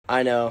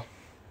I know.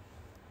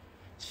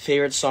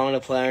 Favorite song to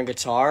play on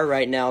guitar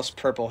right now is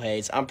Purple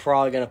Haze. I'm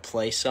probably gonna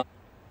play some.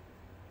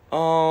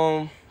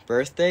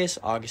 Birthdays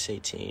August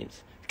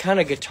 18th. What kind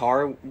of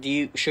guitar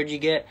should you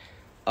get?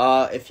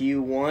 If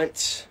you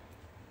want,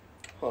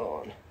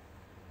 hold on.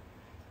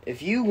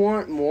 If you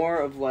want more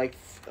of like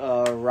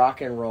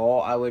rock and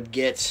roll, I would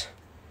get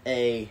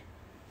a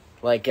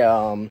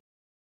LTD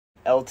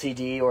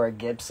or a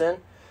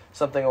Gibson,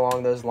 something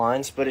along those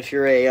lines. But if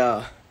you're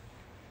a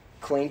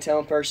clean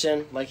tone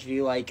person, like if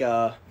you like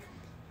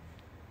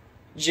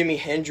Jimi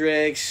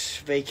Hendrix,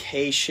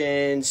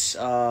 Vacations,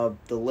 The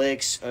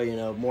Licks,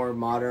 more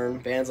modern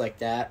bands like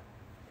that,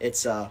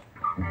 it's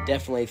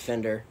definitely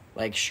Fender,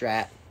 like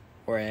Strat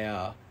or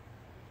a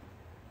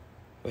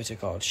what's it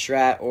called?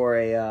 Strat or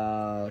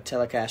a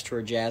Telecaster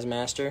or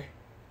Jazzmaster.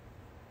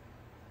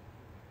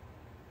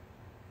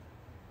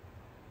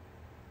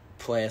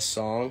 Play a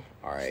song.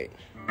 All right.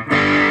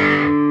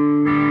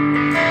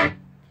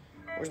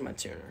 Where's my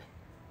tuner?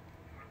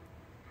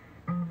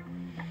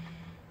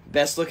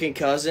 Best looking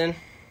cousin?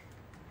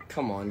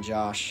 Come on,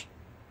 Josh.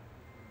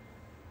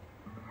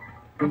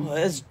 Oh,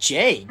 that's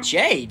Jay.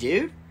 Jay,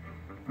 dude.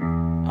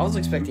 I was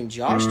expecting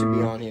Josh to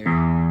be on here.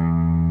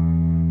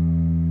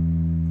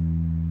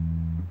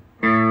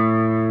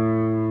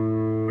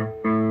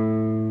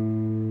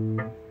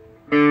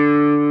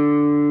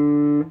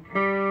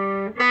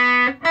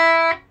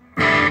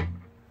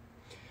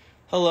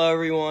 Hello,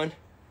 everyone.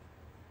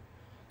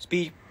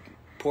 Speak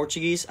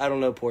Portuguese? I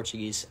don't know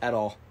Portuguese at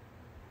all.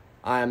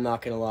 I am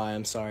not going to lie.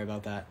 I'm sorry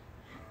about that.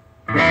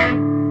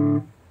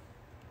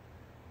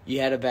 You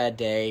had a bad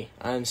day.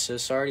 I'm so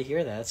sorry to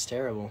hear that. That's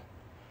terrible.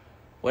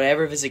 Would I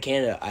ever visit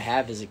Canada? I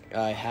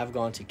have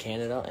gone to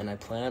Canada, and I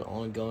plan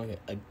on going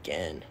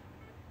again.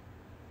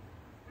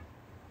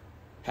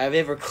 Have you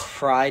ever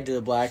cried to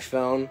the Black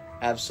Phone?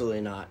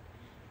 Absolutely not.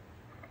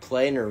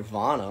 Play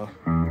Nirvana.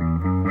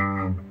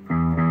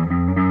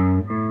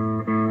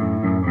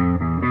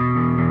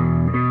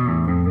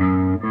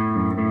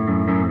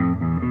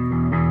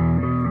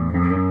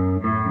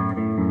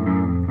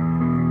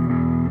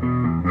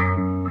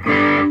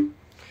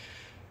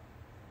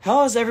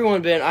 How has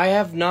everyone been? I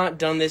have not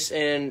done this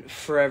in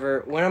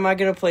forever. When am I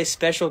going to play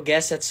special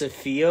guests at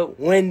Sophia?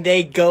 When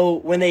they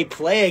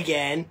play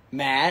again,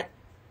 Matt.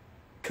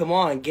 Come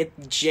on,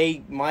 get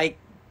Jay, Mike,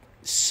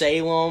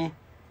 Salem,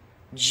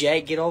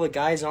 Jet, get all the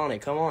guys on it.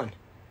 Come on.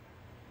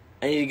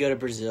 I need to go to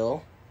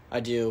Brazil. I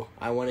do.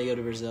 I want to go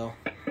to Brazil.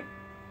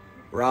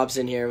 Rob's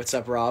in here. What's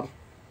up, Rob?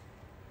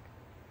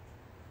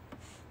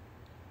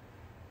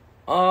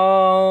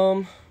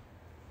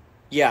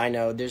 Yeah, I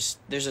know. There's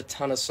a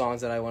ton of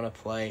songs that I want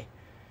to play.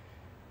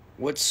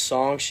 What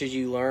song should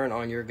you learn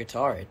on your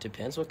guitar? It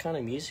depends what kind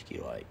of music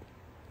you like.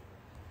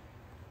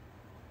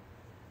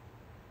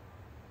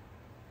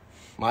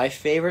 My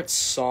favorite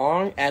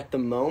song at the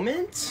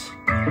moment?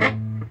 I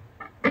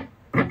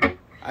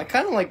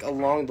kind of like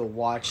Along the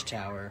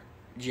Watchtower,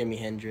 Jimi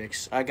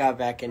Hendrix. I got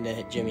back into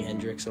Jimi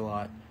Hendrix a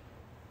lot.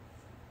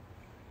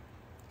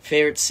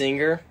 Favorite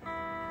singer?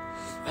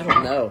 I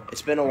don't know.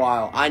 It's been a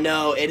while. I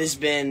know, it has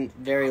been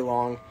very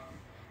long.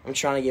 I'm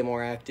trying to get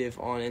more active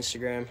on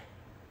Instagram.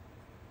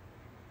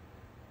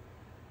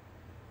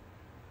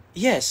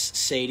 Yes,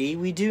 Sadie,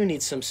 we do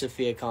need some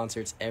Sophia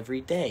concerts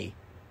every day.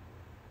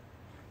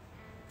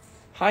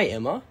 Hi,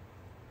 Emma.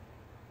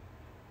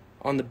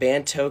 On the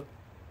band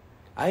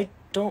I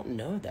don't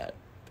know that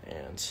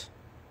band.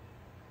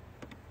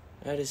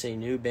 That is a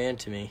new band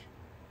to me.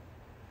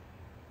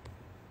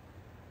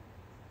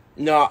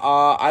 No,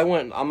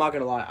 I'm not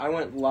gonna lie. I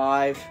went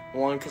live,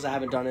 one, because I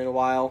haven't done it in a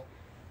while.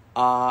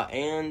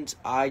 And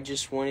I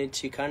just wanted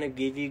to kind of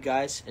give you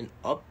guys an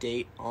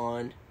update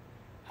on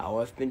how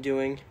I've been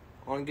doing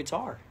on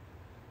guitar.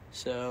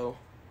 So,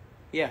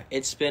 yeah,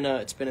 it's been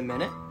a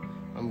minute.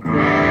 I'm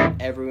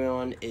glad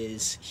everyone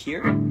is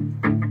here.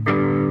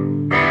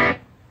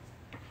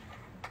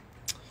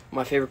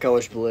 My favorite color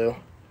is blue.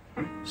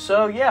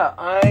 So, yeah,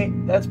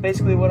 that's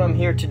basically what I'm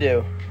here to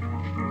do.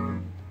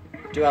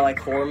 Do I like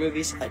horror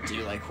movies? I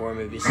do like horror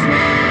movies.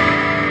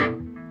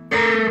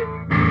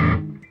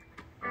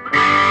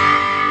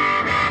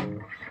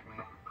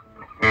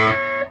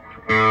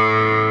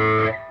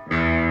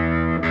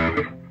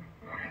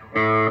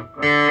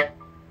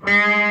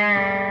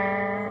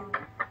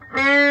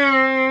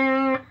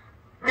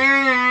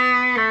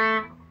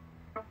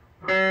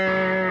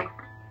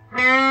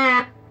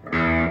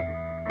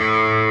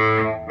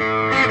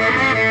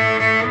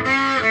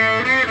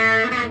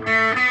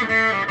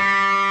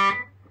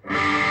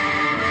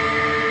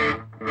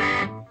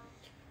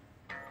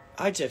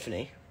 Hi,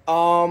 Tiffany.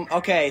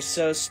 Okay,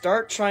 so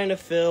start trying to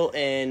fill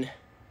in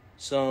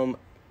some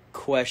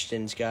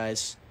questions,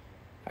 guys.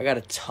 I got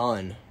a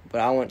ton, but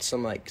I want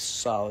some,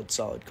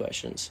 solid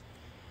questions.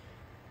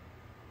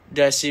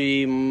 Did I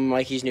see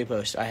Mikey's new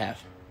post? I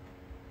have.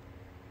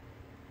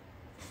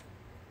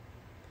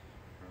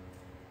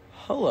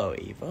 Hello,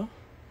 Eva.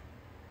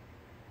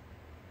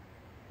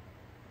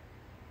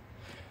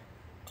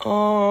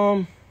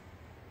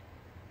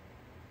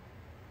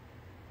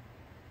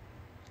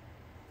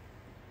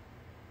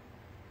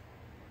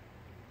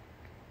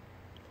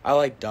 I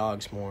like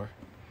dogs more.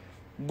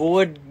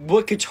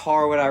 What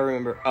guitar would I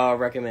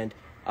recommend?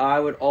 I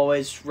would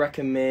always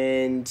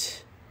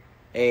recommend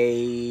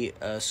a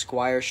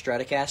Squire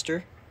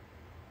Stratocaster.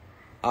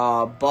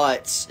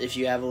 But if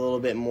you have a little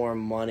bit more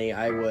money,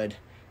 I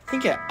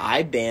think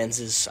iBands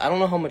is. I don't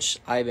know how much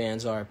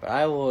iBands are, but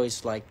I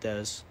always like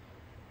those.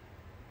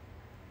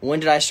 When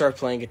did I start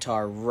playing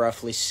guitar?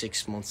 Roughly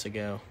 6 months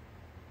ago.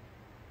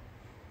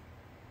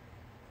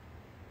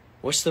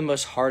 What's the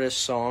most hardest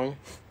song?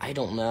 I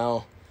don't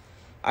know.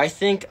 I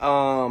think,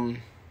 I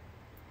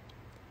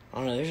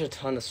don't know, there's a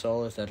ton of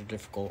solos that are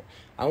difficult.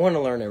 I want to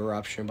learn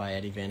Eruption by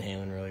Eddie Van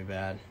Halen really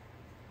bad.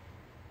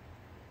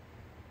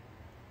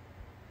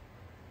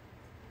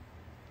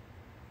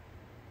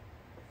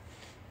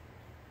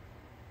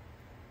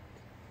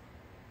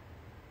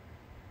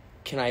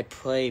 Can I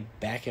play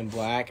Back in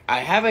Black?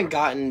 I haven't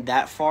gotten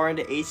that far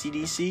into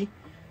AC/DC.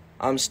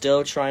 I'm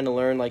still trying to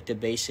learn like the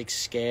basic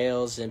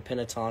scales and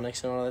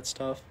pentatonics and all that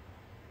stuff.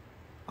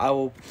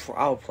 I'll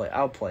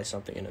play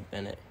something in a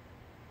minute.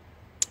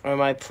 Am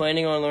I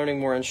planning on learning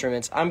more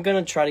instruments? I'm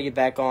gonna try to get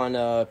back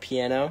on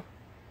piano.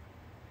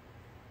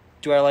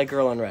 Do I like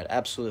Girl in Red?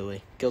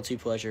 Absolutely. Guilty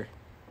pleasure.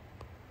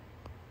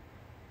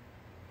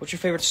 What's your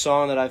favorite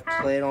song that I've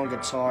played on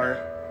guitar?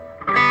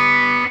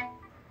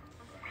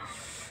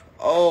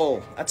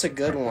 Oh, that's a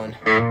good one.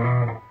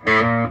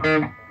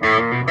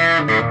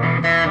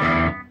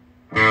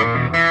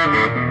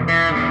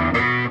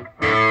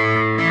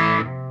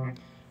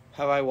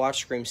 Have I watched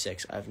Scream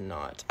 6? I've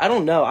not. I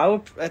don't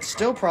know. That's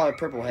still probably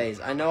Purple Haze.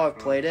 I know I've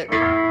played it,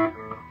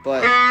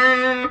 but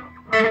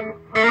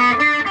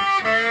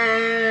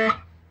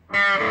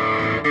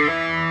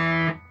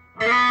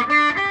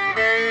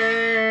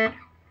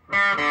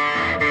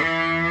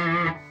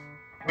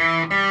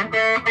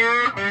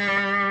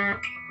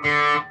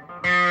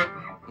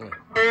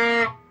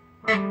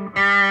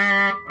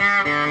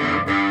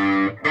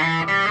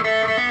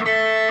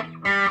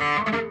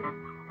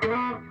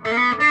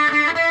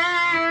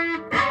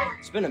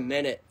it's been a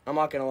minute. I'm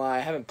not gonna lie. I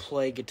haven't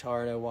played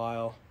guitar in a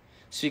while.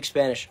 Speak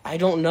Spanish. I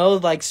don't know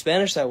like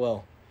Spanish that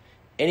well.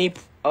 Any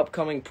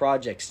upcoming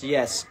projects?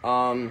 Yes.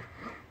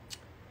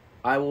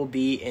 I will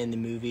be in the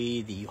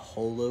movie The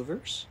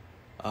Holdovers,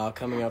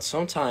 coming out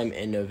sometime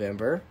in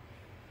November.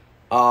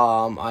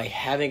 I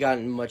haven't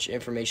gotten much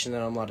information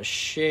that I'm allowed to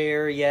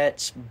share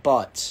yet,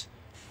 but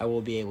I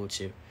will be able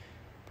to.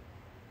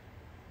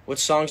 What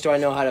songs do I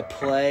know how to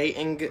play?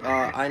 And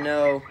I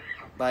know,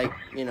 like,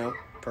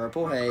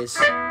 Purple Haze.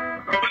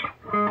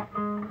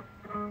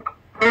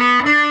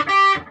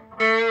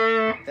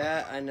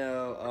 That I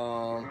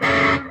know.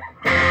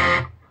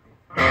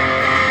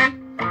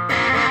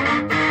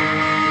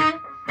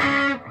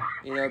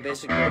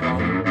 Basic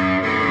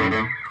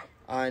rhythm.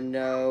 I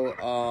know.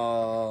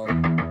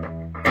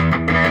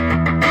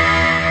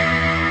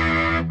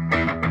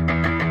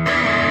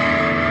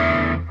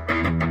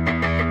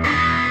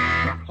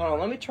 Hold on,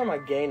 let me turn my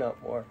gain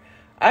up more.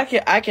 I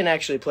can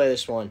actually play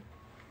this one.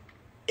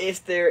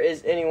 If there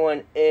is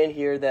anyone in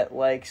here that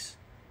likes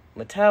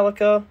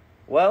Metallica,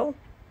 well,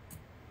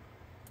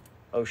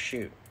 oh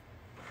shoot.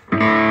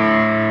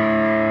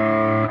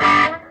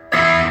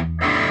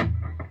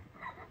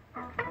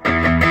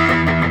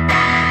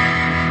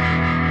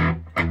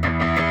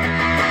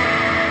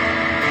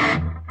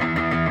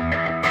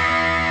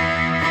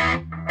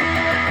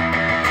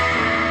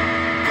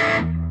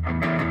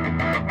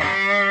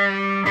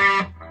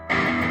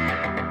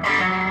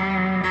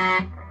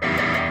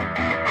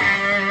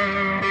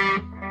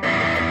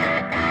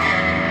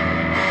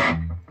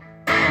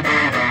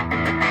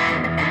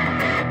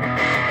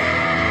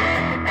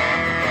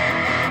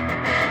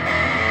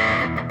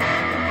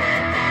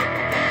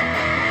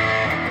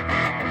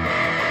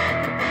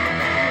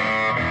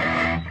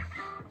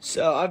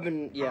 So I've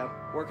been,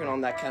 working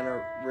on that kind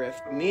of riff.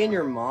 Me and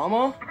Your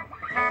Mama?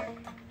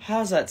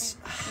 How's that?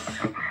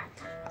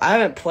 I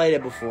haven't played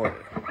it before.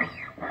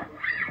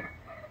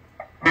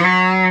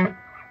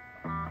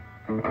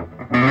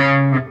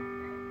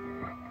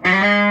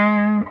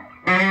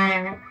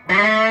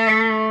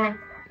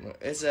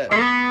 Is it?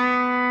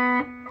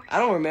 I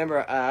don't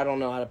remember. I don't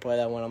know how to play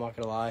that one. I'm not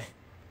gonna lie.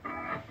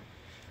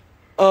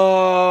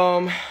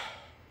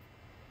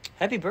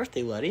 Happy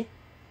birthday, Letty.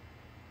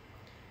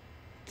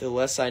 The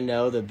less I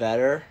know, the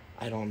better.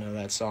 I don't know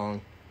that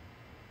song.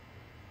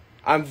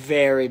 I'm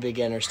very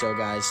beginner still,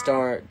 guys.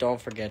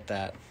 Don't forget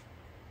that.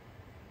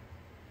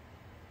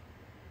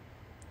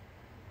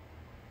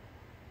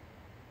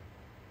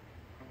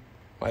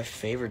 My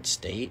favorite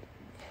state?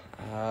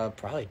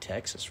 Probably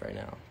Texas right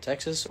now.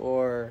 Texas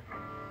or,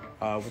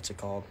 what's it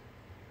called?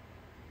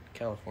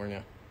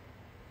 California.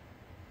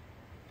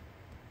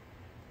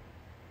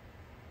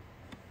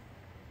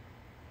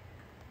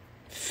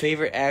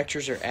 Favorite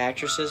actors or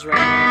actresses right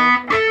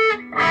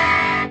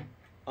now?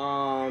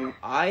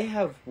 I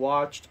have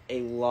watched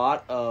a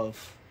lot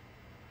of,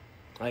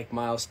 like,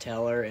 Miles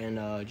Teller and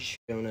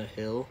Jonah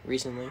Hill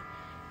recently.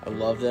 I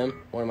love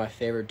them. One of my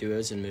favorite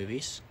duos in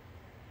movies.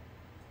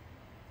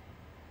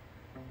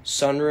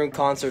 Sunroom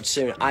concert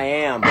soon. I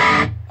am.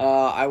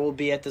 I will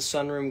be at the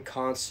Sunroom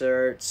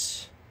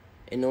concerts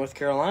in North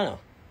Carolina.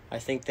 I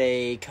think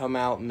they come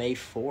out May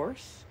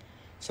 4th,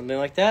 something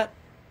like that.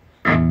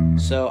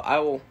 So I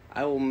will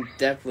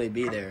definitely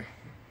be there.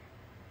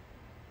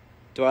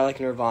 Do I like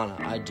Nirvana?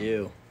 I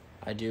do.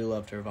 I do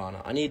love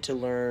Nirvana. I need to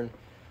learn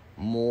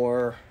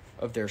more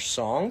of their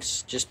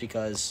songs just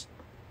because,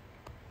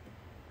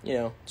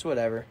 it's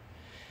whatever.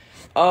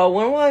 When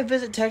will I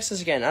visit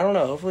Texas again? I don't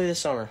know. Hopefully this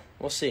summer.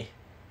 We'll see.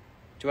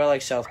 Do I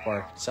like South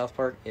Park? South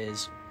Park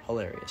is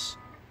hilarious.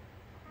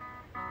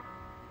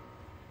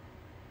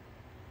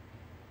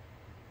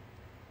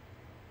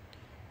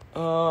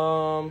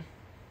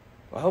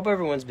 I hope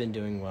everyone's been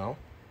doing well.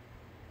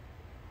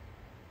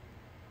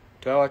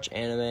 Do I watch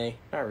anime?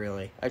 Not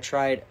really. I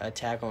tried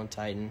Attack on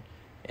Titan,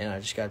 and I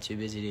just got too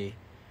busy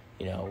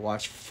to,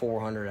 watch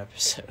 400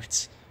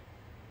 episodes.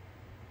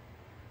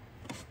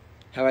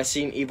 Have I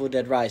seen Evil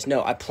Dead Rise?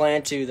 No, I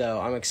plan to,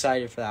 though. I'm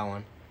excited for that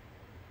one.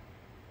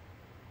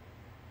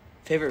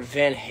 Favorite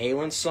Van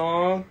Halen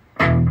song?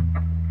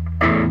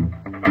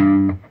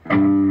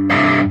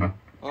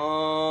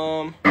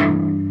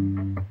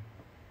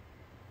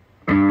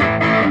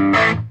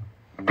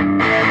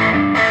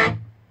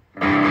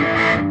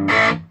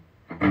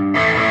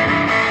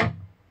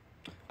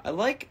 I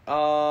like,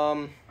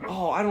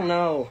 I don't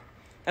know.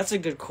 That's a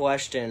good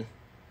question.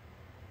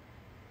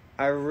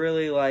 I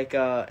really like,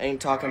 Ain't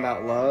Talking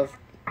About Love.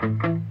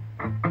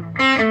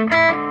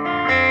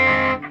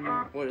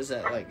 What is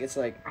that like? It's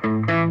like...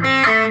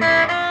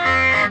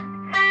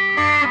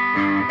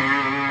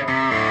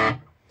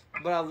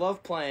 But I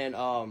love playing,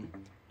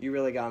 You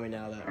Really Got Me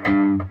Now, though.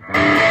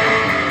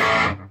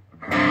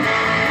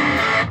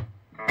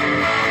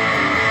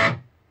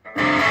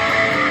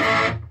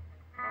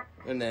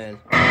 And then...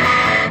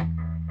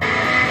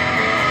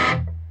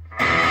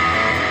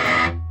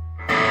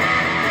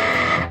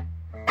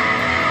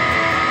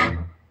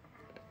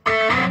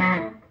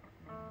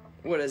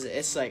 What is it?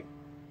 It's like...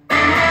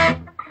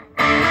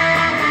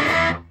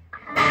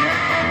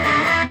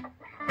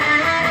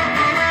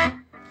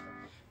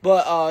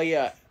 But,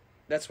 yeah,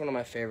 that's one of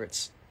my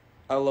favorites.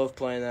 I love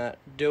playing that.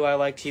 Do I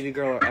like TV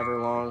Girl or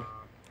Everlong?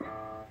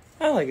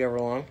 I like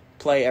Everlong.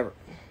 Play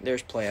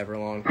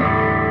Everlong.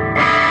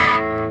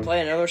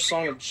 Play another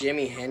song of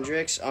Jimi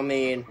Hendrix. I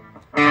mean...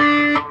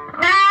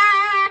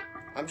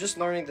 I'm just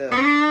learning the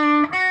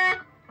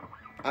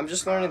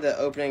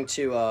opening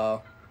to,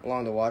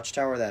 Along the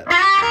Watchtower, that...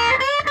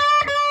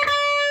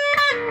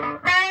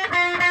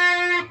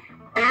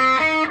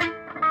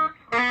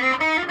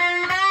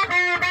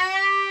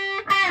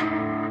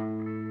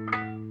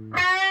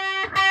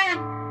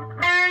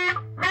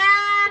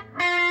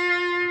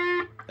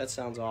 That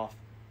sounds off.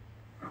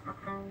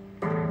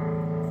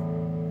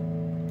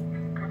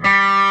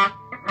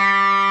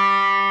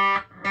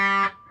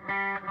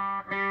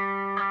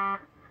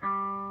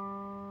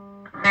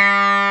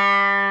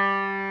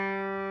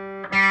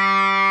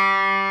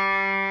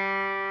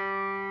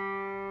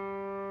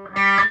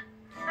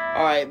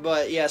 Alright,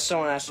 but yeah,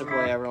 someone has to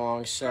play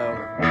Everlong, so...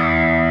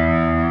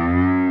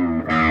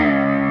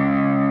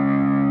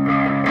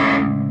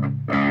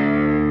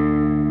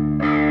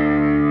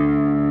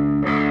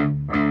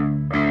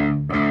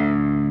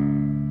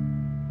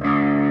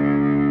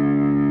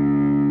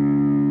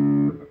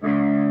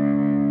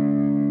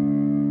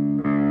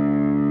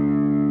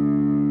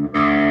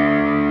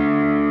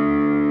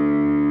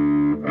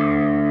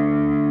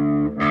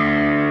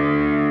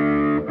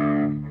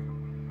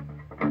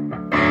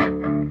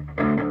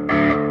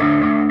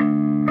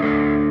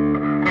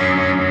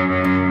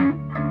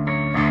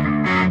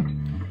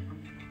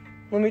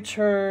 Let me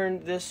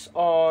turn this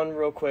on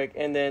real quick,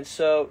 and then,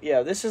 so,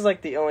 yeah, this is,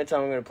 like, the only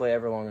time I'm going to play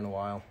Everlong in a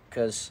while,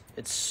 because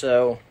it's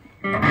so...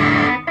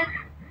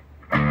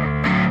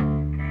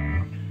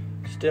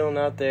 Still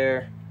not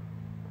there.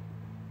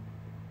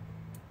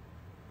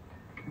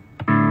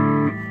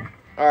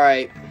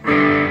 Alright.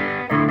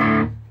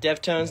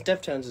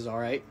 Deftones is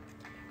alright.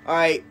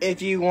 Alright,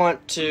 if you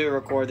want to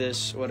record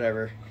this,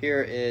 whatever,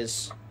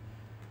 here's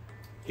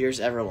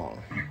Everlong.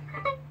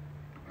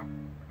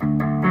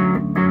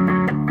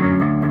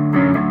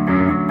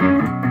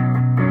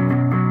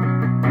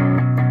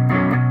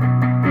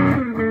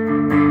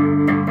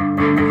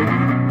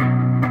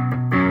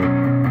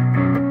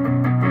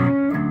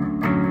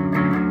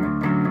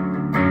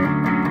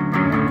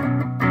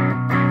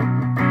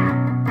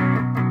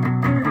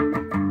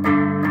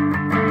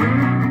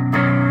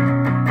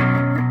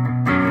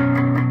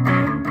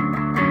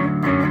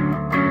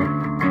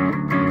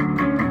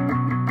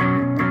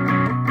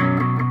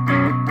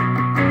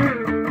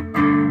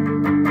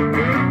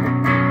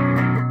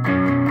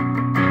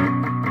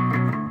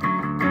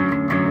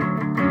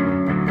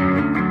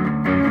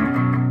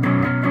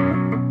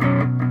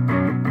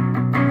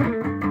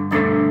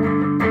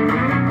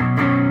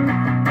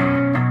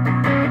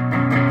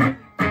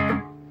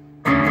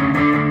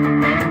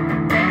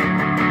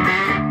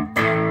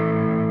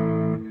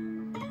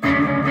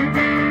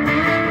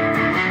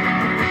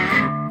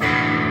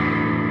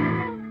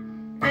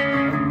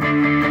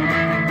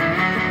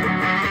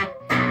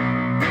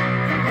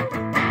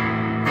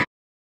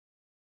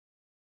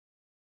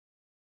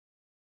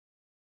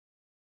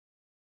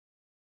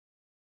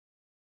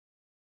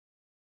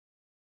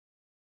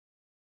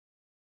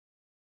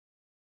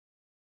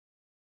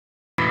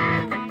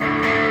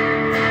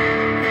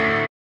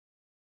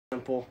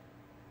 simple.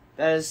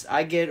 That is,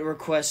 I get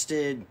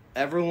requested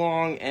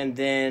Everlong and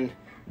then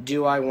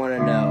Do I Want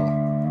to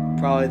Know.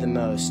 Probably the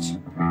most.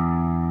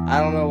 I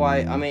don't know why.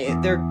 I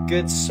mean, they're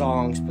good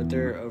songs, but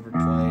they're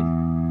overplayed.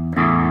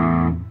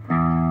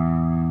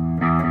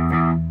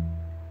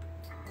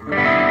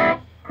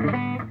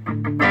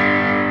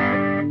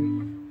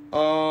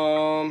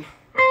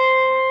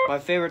 My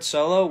favorite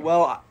solo?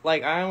 Well,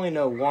 like, I only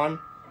know one,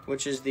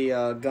 which is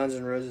the Guns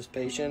N' Roses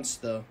Patience,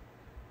 though.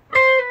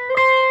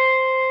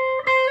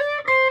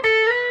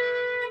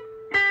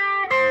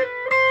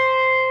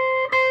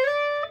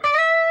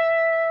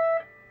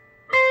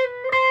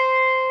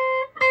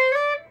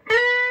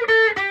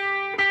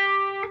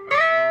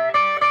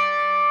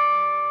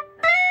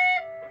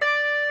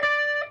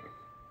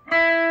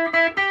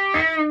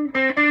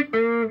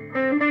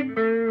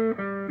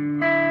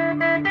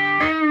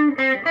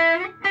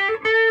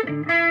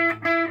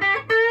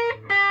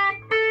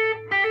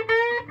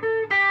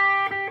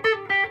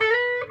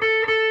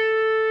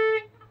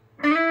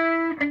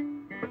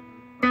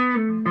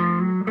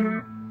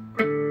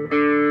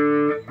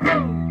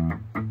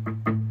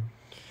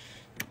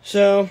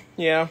 So,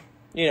 yeah,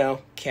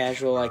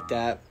 casual like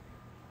that.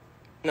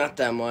 Not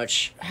that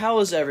much. How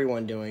is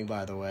everyone doing,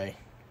 by the way?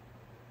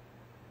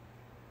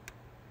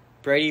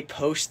 Brady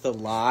post the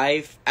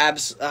live?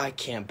 I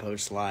can't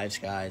post lives,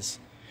 guys.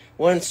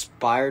 What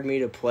inspired me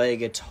to play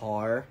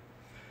guitar?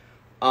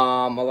 A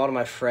lot of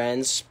my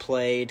friends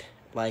played,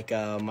 like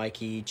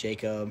Mikey,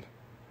 Jacob.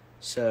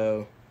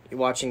 So,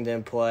 watching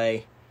them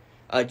play.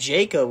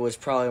 Jacob was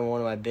probably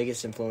one of my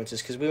biggest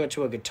influences because we went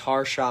to a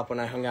guitar shop when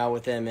I hung out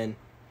with him in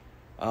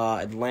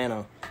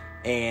Atlanta,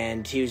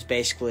 and he was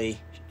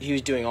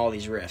doing all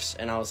these riffs,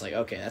 and I was like,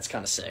 okay, that's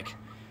kind of sick.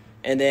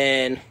 And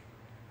then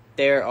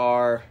there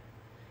are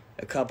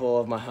a couple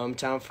of my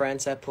hometown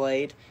friends that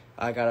played.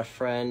 I got a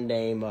friend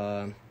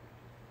named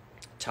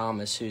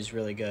Thomas who's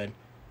really good,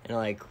 and I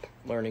like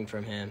learning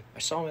from him. I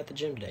saw him at the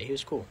gym today. He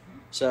was cool.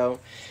 So,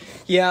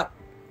 yeah,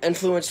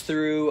 influenced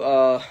through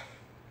a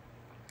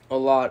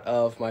lot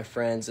of my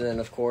friends, and then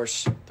of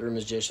course through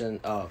musicians,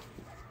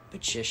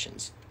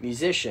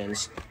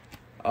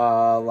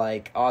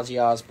 like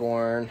Ozzy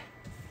Osbourne.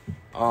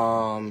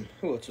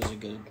 Who else was a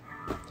good?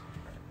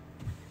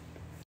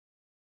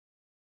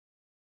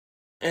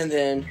 And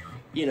then,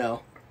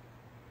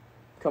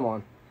 come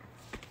on.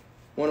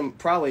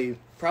 Probably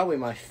one of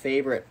my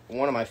favorite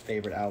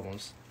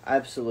albums. I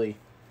absolutely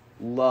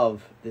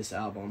love this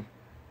album.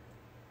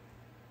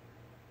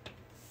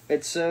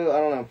 It's so, I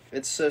don't know,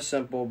 it's so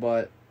simple,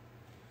 but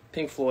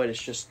Pink Floyd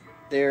is just,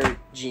 they're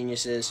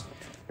geniuses.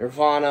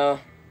 Nirvana,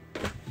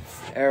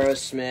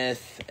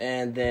 Aerosmith,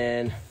 and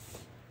then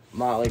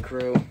Motley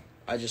Crue.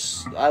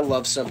 I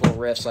love simple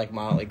riffs like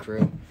Motley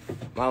Crue.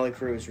 Motley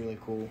Crue is really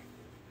cool.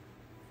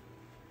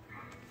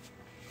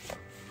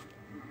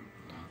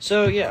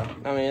 So, yeah,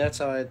 I mean, that's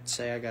how I'd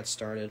say I got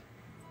started.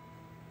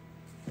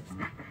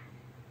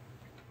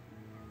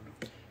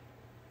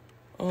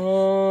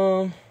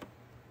 Who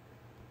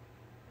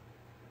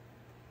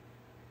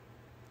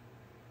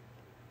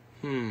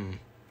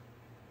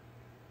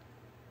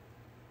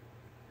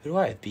do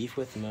I have beef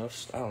with the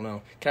most? I don't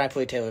know. Can I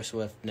play Taylor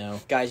Swift?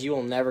 No. Guys, you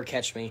will never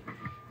catch me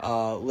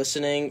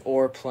listening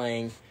or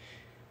playing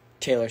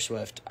Taylor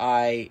Swift.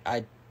 I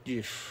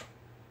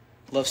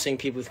love seeing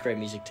people with great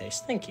music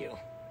taste. Thank you.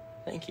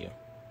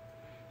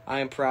 I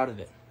am proud of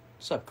it.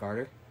 What's up,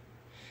 Carter?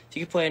 If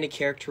you could play any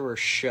character or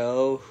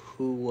show,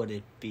 who would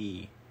it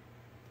be?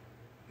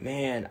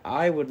 Man,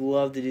 I would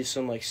love to do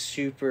some, like,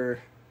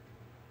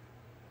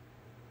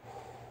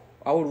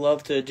 I would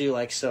love to do,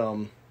 like,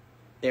 some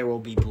There Will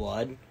Be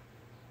Blood.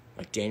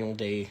 Like Daniel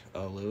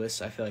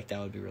Day-Lewis. I feel like that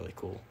would be really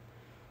cool.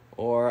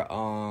 Or,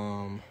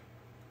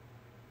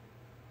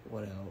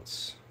 what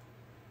else?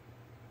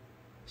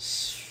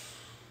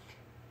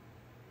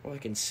 Or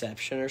like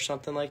Inception or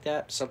something like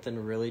that. Something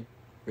really,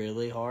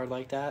 really hard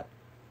like that.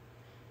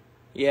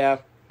 Yeah,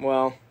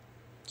 well,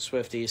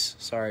 Swifties,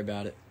 sorry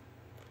about it.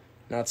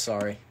 Not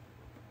sorry.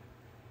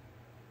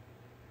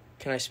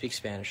 Can I speak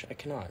Spanish? I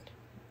cannot.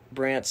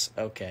 Brant's,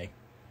 okay.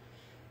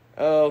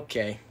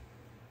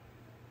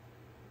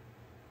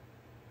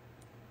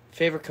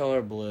 Favorite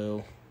color,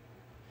 blue.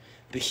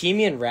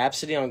 Bohemian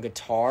Rhapsody on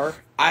guitar?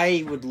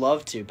 I would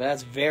love to, but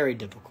that's very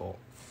difficult.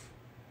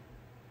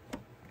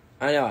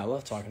 I know, I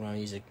love talking about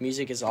music.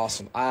 Music is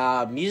awesome.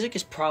 Music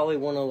is probably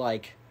one of,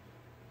 like...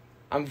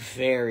 I'm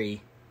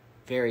very,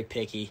 very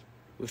picky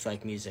with,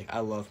 like, music. I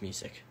love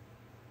music.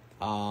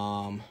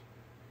 My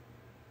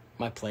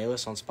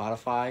playlist on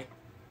Spotify,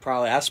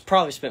 I've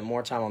probably spent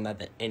more time on that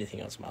than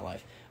anything else in my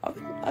life.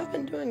 I've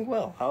been doing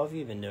well. How have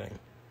you been doing?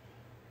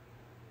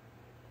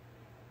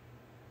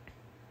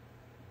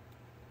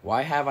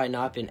 Why have I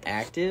not been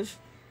active?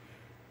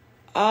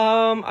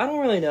 I don't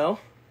really know.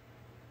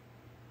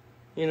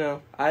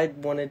 I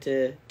wanted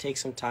to take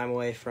some time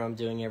away from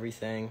doing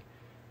everything.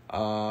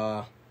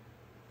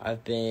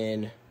 I've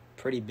been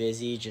pretty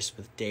busy just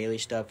with daily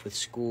stuff with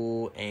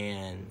school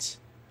and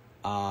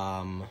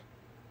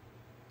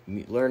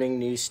learning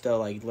new stuff,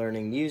 like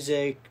learning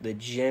music. The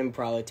gym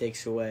probably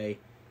takes away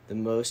the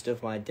most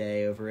of my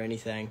day over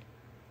anything.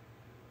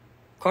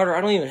 Carter,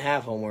 I don't even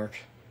have homework.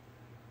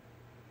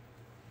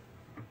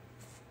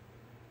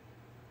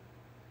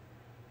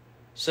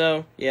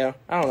 So, yeah,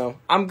 I don't know.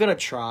 I'm going to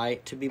try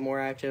to be more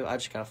active. I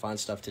just got to find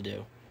stuff to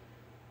do.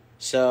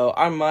 So,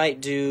 I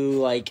might do,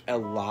 like, a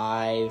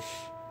live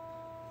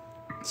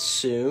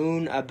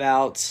soon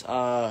about,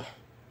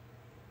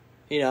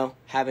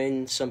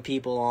 having some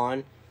people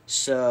on.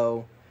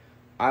 So,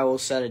 I will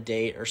set a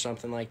date or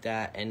something like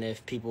that. And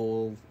if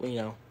people,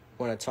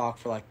 want to talk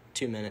for, like,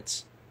 2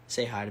 minutes,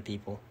 say hi to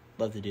people.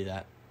 Love to do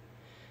that.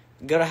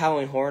 Go to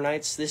Halloween Horror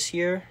Nights this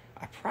year.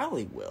 I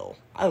probably will.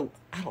 I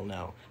don't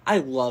know. I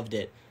loved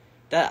it.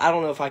 I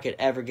don't know if I could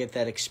ever get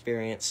that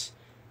experience.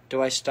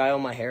 Do I style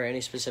my hair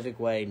any specific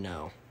way?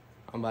 No.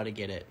 I'm about to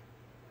get it.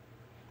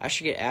 I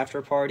should get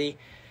after party.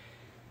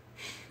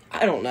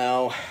 I don't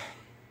know.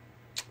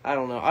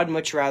 I'd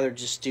much rather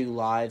just do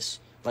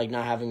lives, like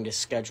not having to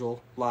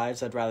schedule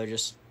lives. I'd rather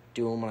just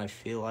do them when I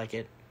feel like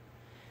it.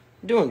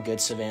 I'm doing good,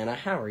 Savannah.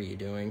 How are you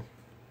doing?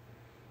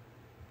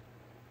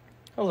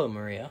 Hello,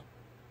 Maria.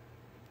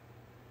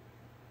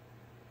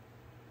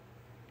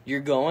 You're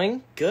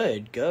going?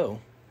 Good, go.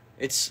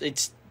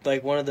 It's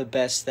like one of the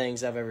best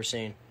things I've ever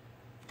seen.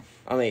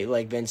 I mean,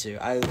 like, been to.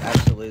 I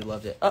absolutely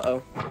loved it.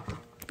 Uh-oh.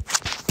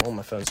 Oh,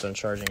 my phone's done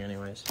charging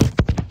anyways.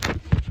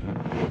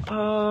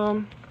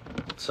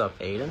 What's up,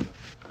 Aiden?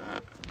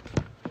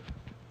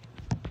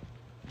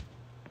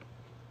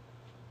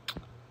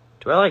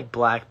 Do I like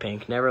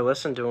Blackpink? Never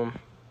listened to them.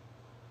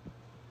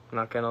 I'm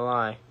not gonna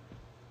lie.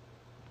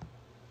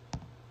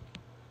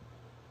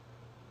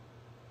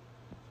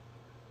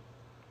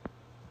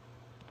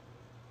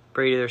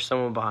 Brady, there's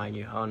someone behind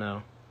you. Oh,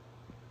 no.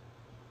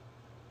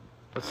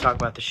 Let's talk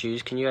about the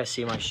shoes. Can you guys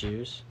see my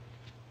shoes?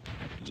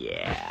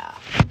 Yeah.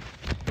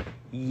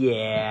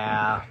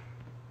 Yeah.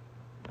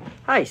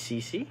 Hi,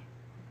 Cece.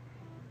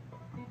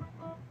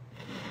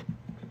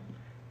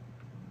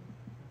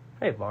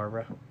 Hey,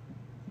 Barbara.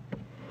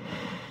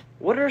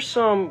 What are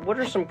some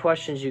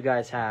questions you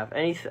guys have?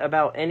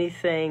 About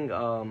anything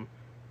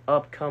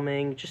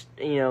upcoming? Just,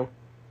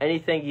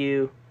 anything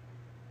you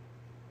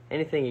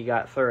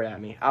got, throw it at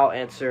me. I'll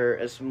answer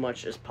as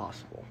much as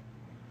possible.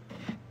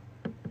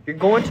 You're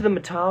going to the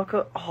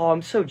Metallica? Oh,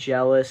 I'm so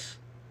jealous.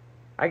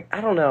 I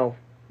don't know.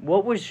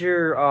 What was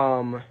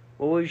your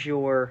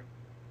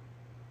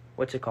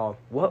what's it called?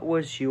 What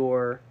was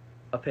your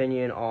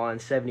opinion on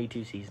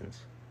 72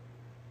 Seasons?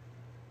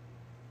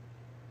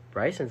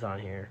 Bryson's on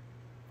here.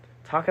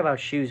 Talk about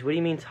shoes. What do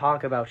you mean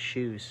talk about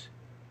shoes?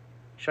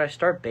 Should I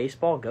start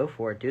baseball? Go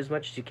for it. Do as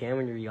much as you can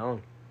when you're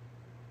young.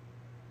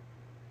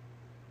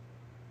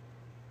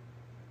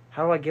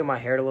 How do I get my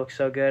hair to look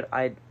so good?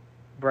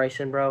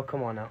 Bryson, bro,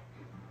 come on now.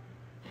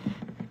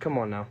 Come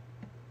on now.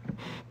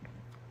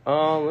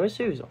 Let me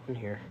see who's on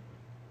here.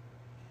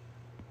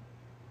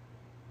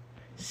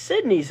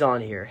 Sydney's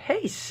on here.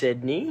 Hey,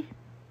 Sydney.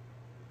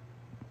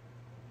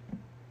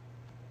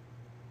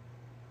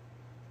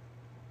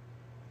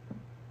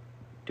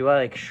 Do I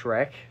like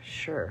Shrek?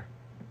 Sure.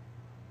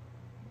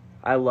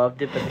 I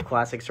loved it, but the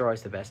classics are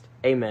always the best.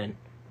 Amen.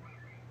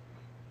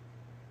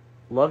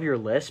 Love your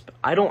lisp?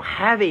 I don't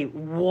have a...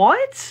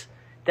 What?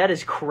 That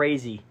is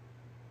crazy.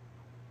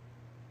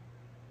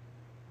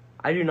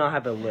 I do not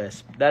have a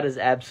lisp. That is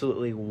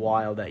absolutely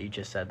wild that you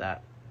just said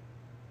that.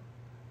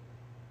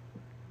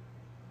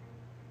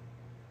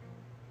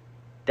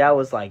 That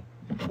was like...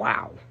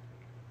 Wow.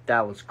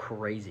 That was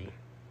crazy.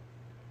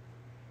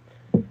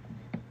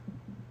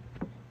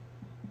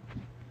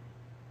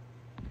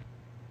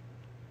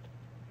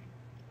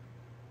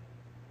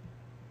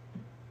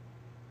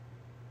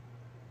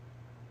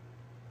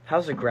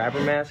 How's the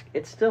grabber mask?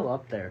 It's still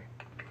up there.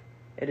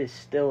 It is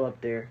still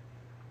up there.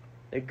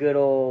 The good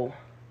old...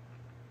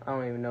 I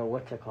don't even know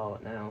what to call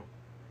it now.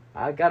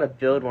 I gotta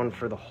build one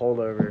for the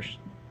holdovers.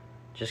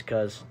 Just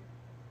cause.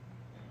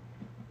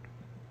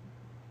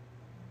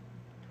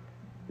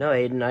 No,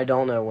 Aiden, I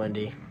don't know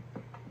Wendy.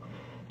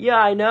 Yeah,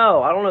 I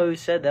know. I don't know who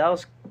said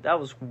that. That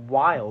was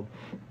wild.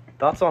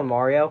 Thoughts on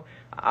Mario?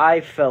 I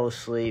fell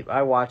asleep.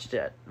 I watched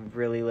it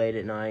really late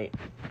at night.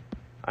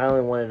 I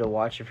only wanted to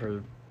watch it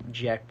for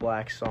Jack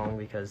Black's song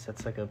because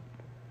that's like a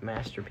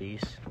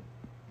masterpiece.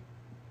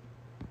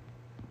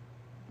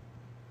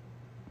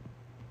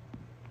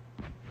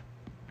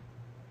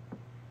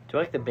 Do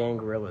you like the band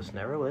Gorillaz?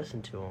 Never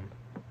listened to them.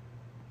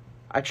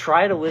 I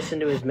try to listen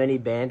to as many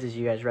bands as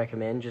you guys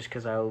recommend just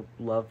because I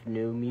love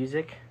new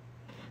music.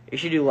 You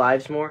should do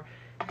lives more.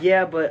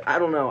 Yeah, but I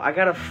don't know. I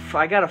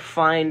gotta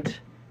find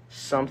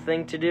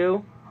something to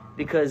do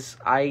because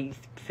I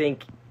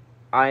think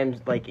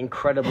I'm like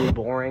incredibly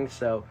boring.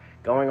 So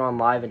going on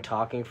live and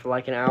talking for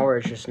like an hour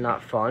is just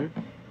not fun.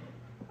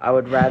 I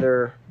would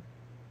rather,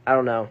 I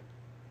don't know.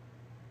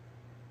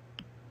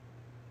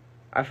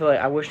 I feel like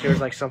I wish there was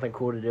like something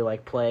cool to do,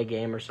 like play a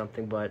game or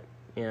something, but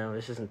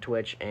this isn't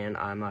Twitch and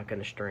I'm not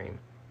gonna stream.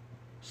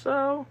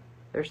 So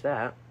there's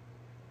that.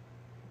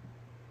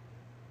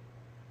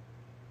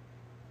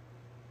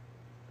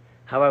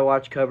 Have I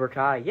watched Cobra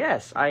Kai?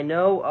 Yes, I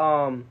know.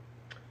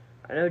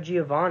 I know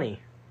Giovanni,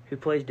 who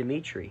plays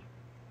Dimitri.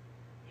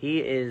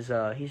 He's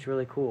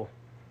really cool.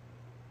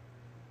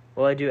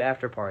 Will I do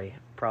After Party?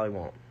 Probably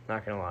won't.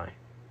 Not gonna lie.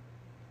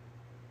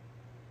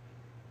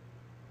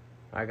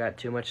 I got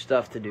too much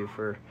stuff to do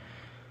for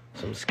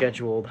some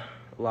scheduled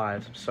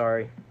lives. I'm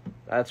sorry.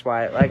 That's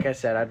why, like I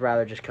said, I'd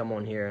rather just come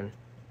on here and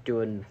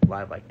do it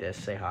live like this,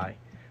 say hi.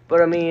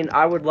 But I mean,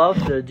 I would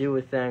love to do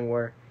a thing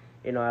where,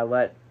 you know, I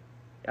let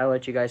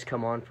you guys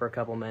come on for a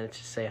couple minutes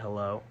to say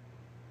hello.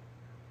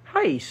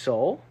 Hi,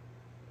 Soul.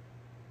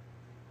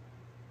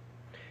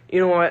 You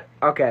know what?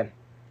 Okay.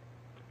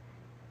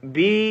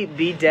 Be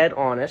dead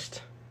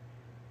honest.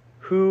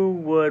 Who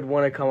would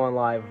want to come on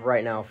live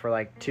right now for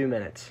like 2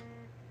 minutes?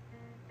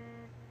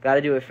 Gotta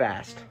do it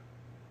fast.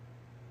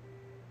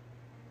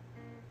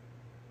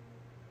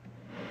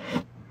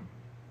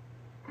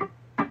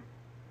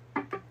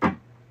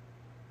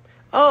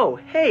 Oh,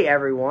 hey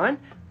everyone.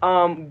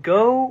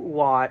 Go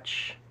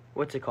watch,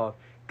 what's it called?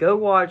 Go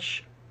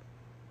watch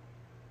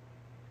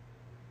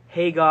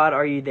Hey God,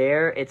 Are You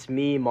There? It's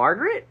Me,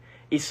 Margaret.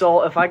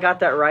 Isol, if I got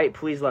that right,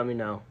 please let me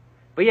know.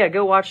 But yeah,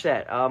 go watch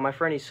that. My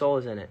friend Isol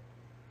is in it.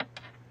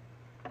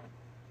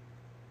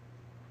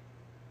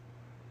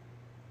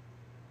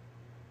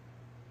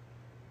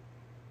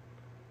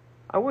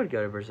 I would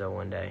go to Brazil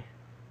one day.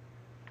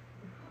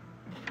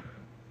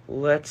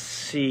 Let's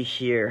see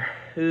here.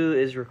 Who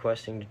is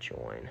requesting to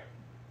join?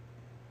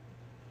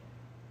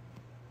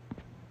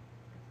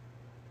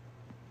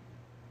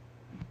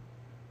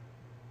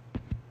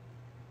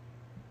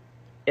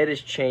 It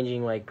is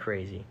changing like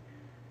crazy.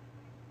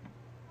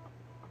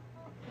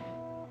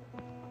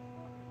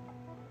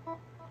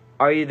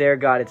 Are you there,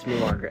 God? It's me,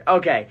 Margaret.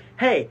 Okay.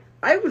 Hey,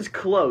 I was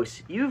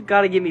close. You've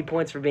got to give me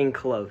points for being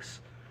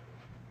close.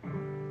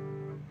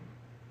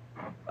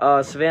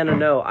 Savannah,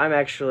 no. I'm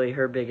actually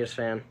her biggest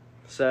fan.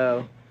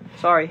 So,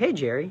 sorry. Hey,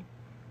 Jerry.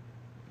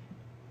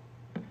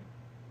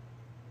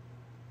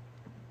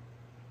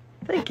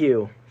 Thank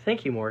you.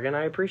 Thank you, Morgan.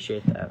 I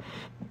appreciate that.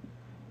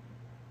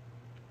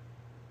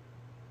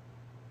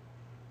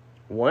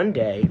 One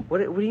day? What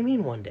do you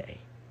mean one day?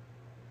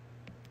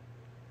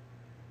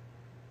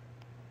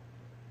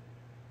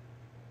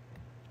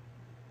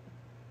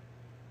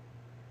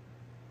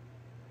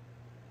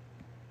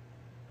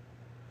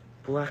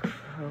 Black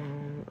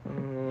phone.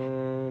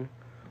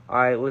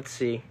 Alright, let's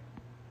see.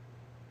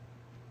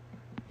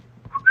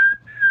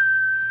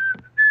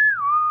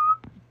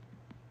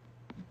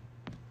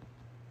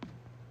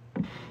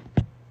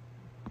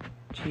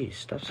 Jeez,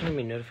 stop sending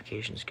me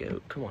notifications,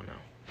 Goat. Come on now.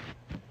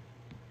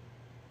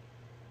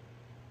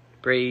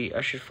 Brady, I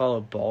should follow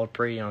Bald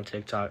Brady on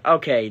TikTok.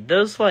 Okay,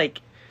 those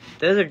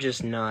are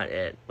just not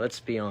it.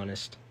 Let's be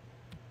honest.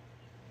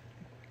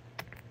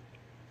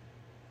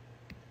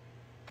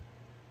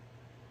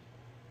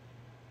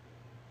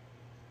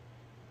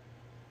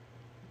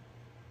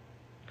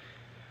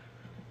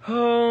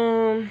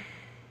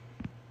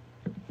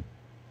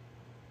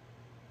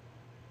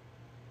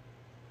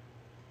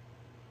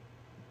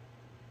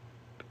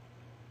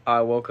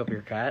 I woke up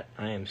your cat.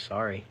 I am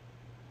sorry.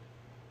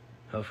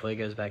 Hopefully it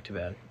goes back to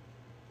bed.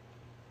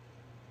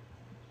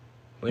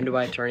 When do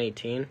I turn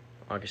 18?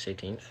 August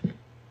 18th.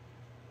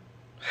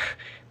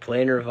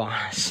 Play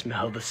Nirvana,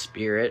 Smell the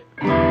Spirit.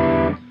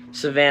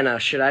 Savannah,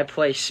 should I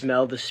play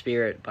Smell the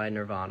Spirit by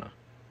Nirvana?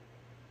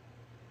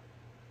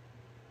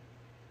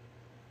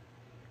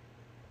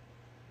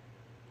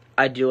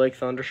 I do like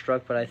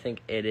Thunderstruck, but I think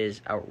it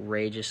is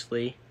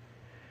outrageously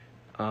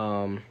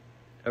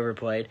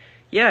overplayed.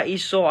 Yeah,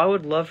 Isol, I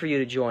would love for you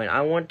to join.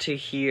 I want to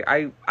hear...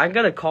 I'm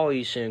going to call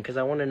you soon, because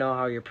I want to know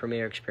how your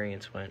premiere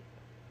experience went.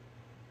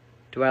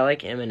 Do I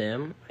like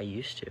Eminem? I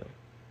used to.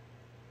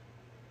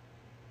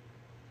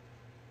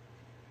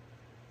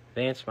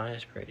 Vance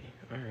minus Brady.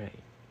 Alright.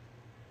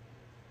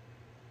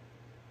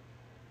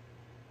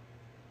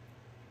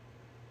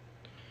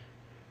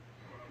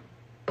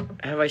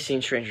 Have I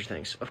seen Stranger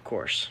Things? Of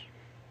course.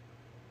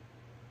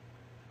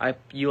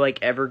 You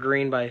like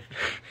Evergreen by...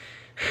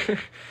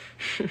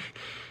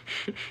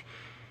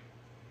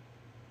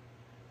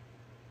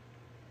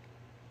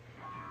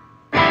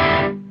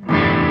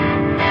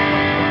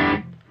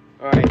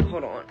 Alright,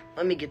 hold on.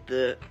 Let me get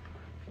the...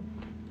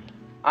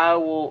 I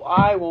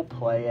will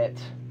play it.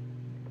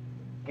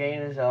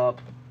 Gain is up.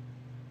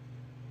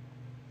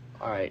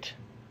 Alright.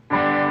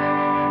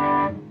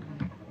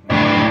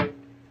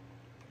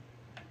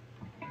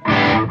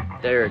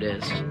 There it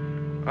is.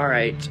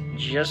 Alright,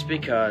 just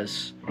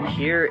because.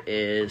 Here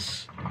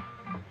is...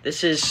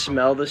 This is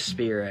Smell the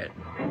Spirit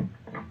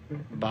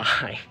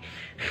by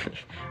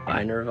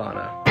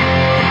Nirvana.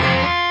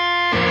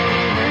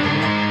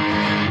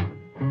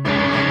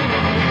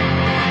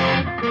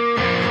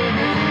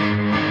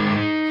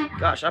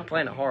 Gosh, I'm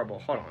playing it horrible.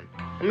 Hold on.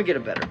 Let me get a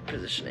better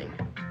positioning.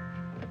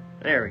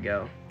 There we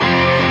go.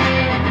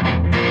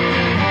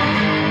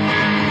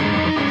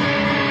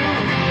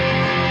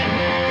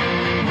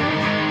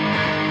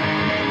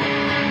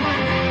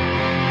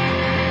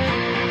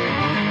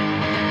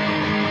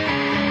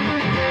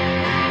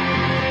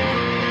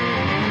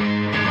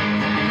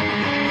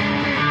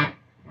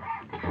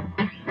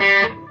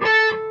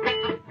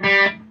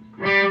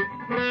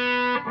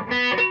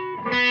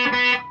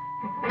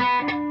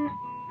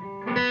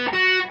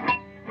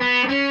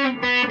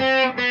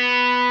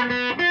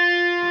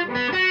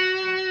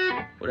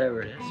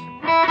 Whatever it is.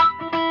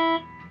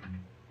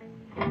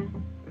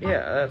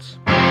 Yeah, that's...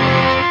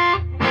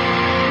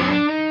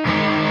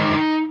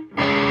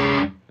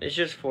 It's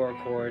just 4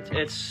 chords.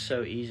 It's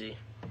so easy.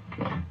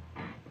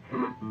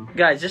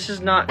 Guys, this is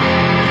not...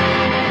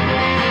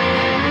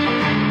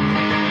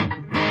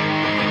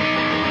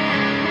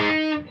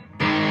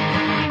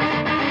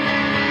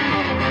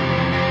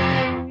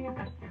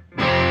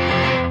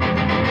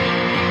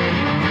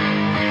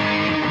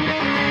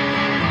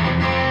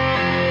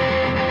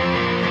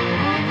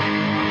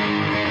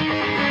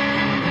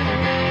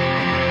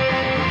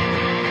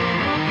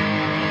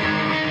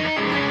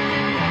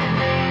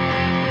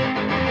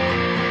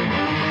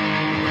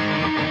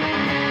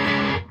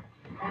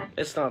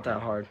 It's not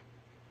that hard.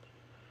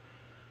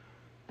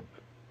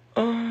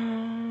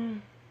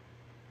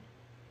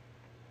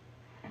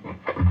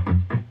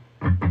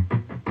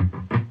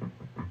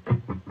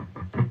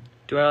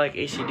 Do I like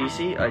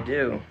AC/DC? I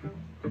do.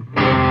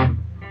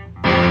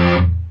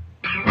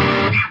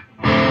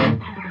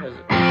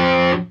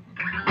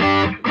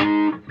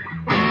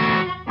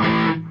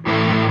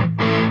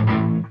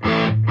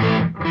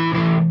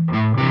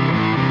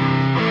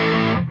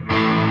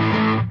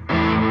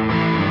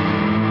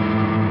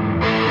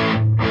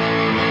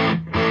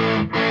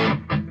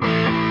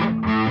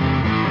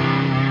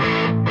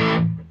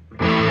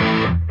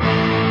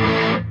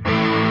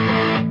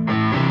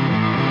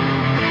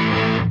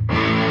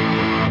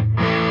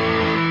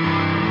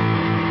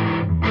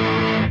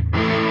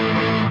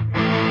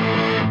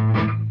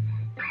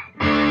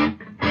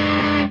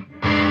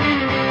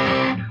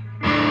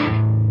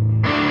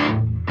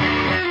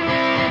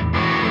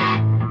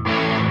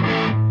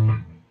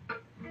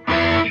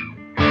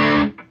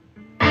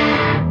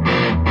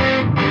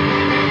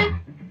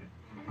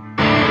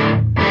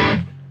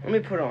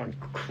 Let me put on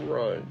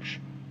crunch.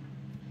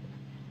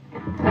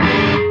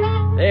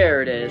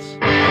 There it is.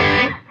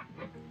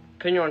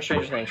 Opinion on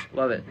Stranger Things.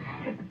 Love it.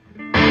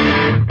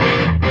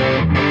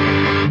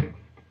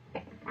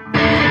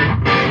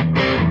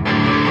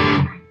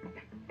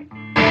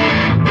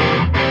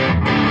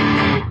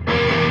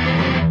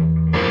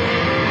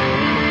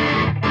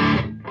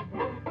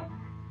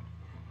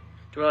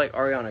 Do I like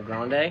Ariana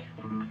Grande?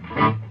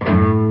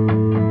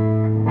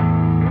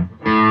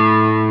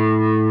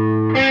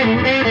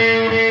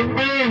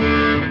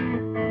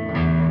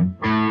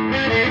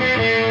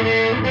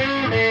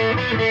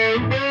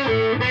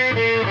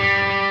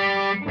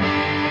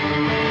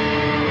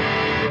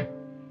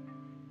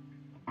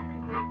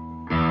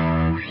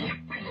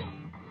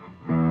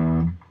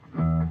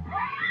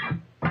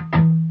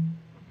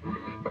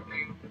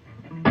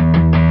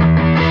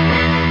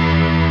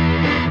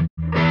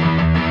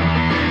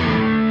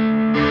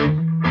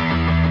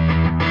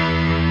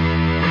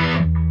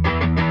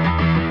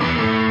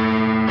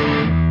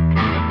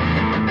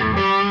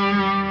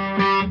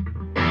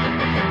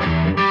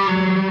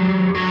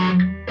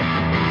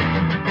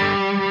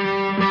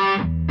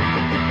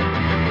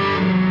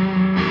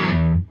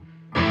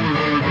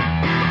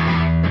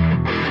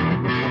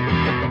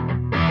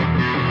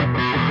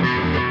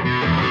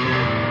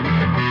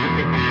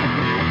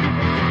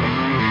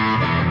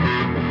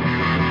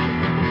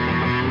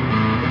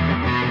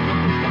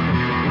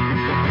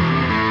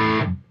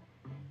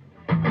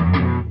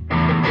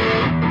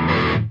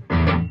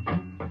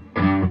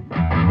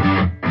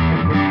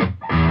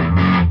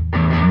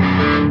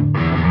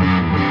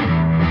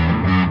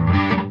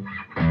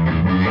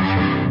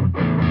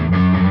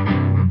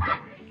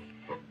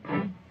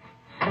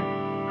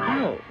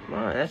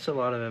 That's a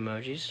lot of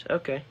emojis.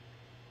 Okay.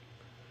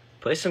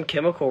 Play some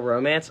Chemical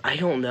Romance. I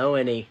don't know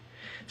any.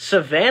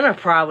 Savannah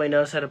probably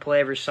knows how to play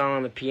every song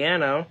on the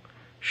piano.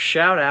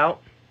 Shout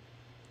out.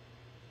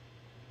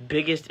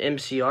 Biggest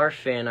MCR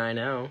fan I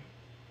know.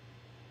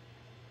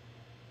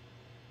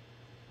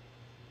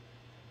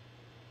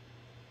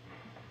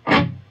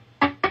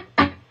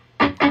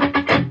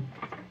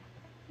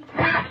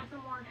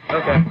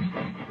 Okay.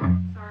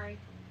 Sorry.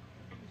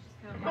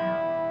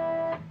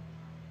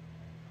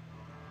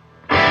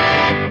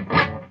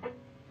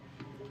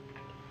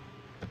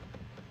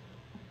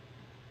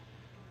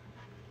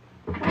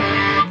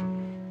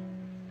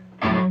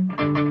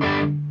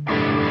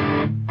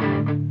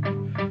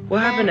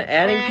 What happened to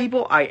adding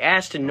people? I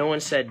asked and no one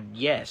said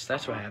yes.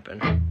 That's what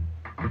happened.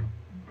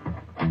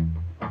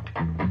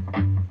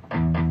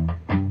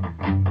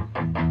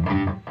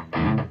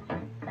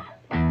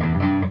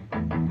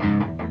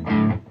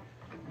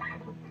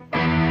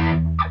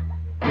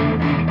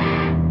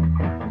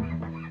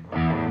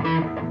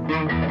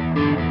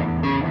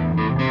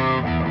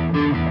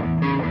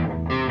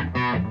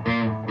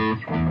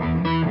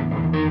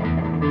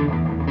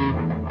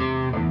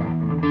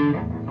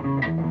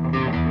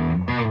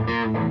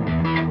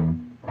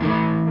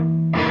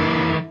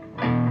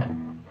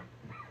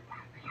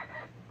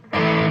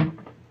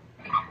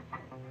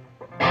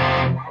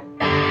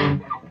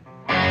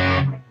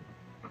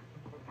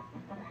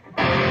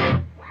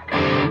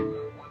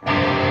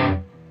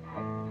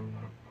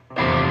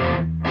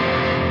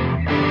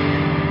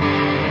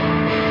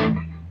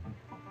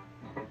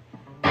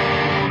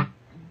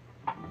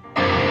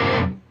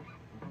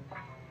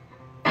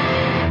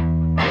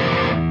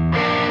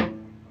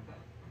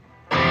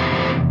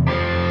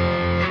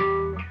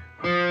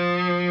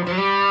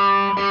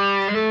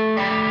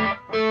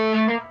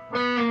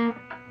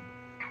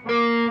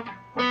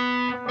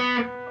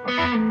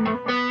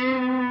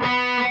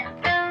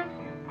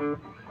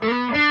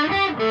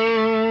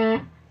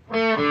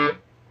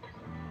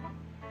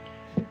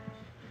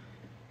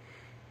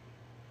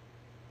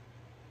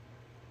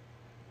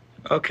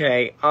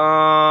 Okay,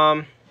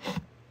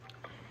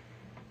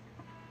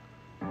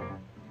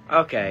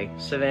 okay,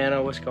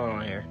 Savannah, what's going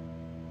on here?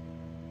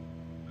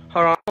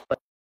 Hold on.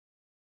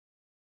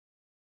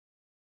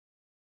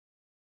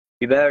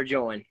 You better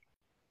join.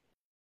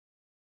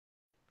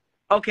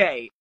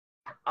 Okay,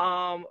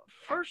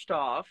 first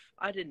off,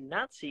 I did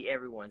not see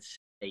everyone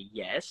say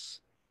yes.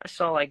 I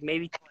saw like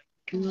maybe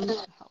two.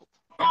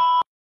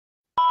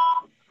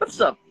 What's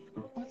up?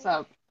 What's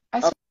up?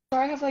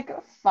 I have like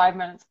 5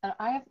 minutes, and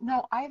I have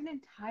an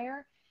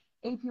entire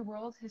AP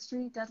World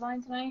History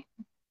deadline tonight.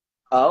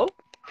 Oh?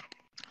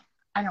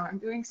 I know, I'm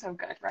doing so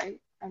good, right?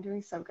 I'm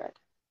doing so good.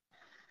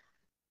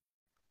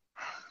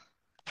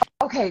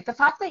 Okay, the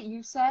fact that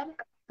you said,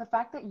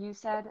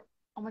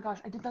 oh my gosh,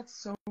 I did that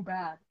so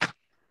bad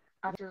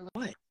after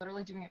What?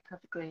 literally doing it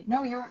perfectly.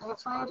 No, you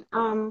tried,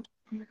 oh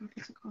my god,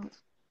 what's it called?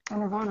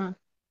 Nirvana.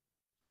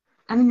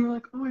 And then you're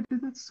like, oh, I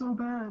did that so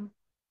bad.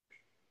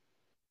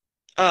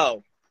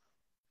 Oh.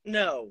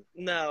 No,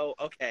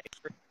 okay.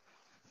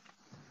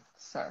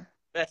 Sir.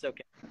 That's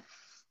okay.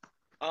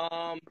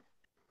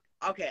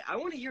 Okay, I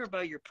want to hear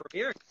about your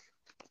premiere.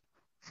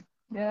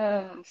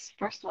 Yes,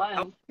 first How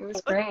one. It was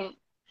was great.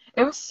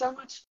 It was so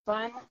much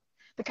fun.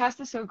 The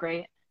cast is so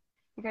great.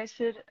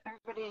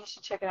 Everybody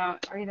should check it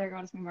out. Are You There,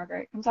 Going to Me,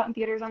 Margaret? Comes out in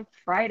theaters on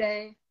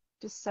Friday.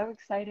 Just so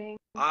exciting.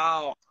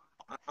 Oh,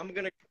 I'm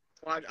gonna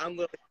watch. I'm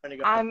literally gonna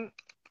go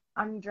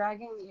I'm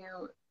dragging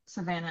you,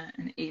 Savannah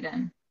and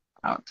Aiden,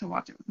 out to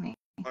watch it with me.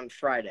 on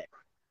Friday.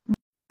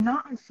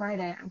 Not on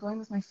Friday. I'm going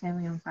with my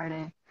family on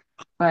Friday.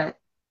 But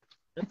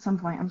at some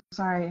point, I'm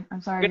sorry.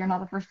 I'm sorry. You're not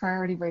the first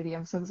priority, Brady.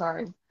 I'm so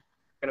sorry.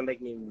 Gonna make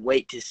me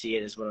wait to see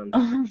it is what I'm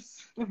doing.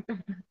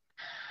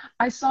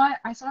 I saw it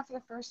for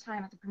the first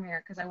time at the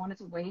premiere because I wanted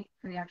to wait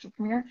for the actual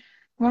premiere.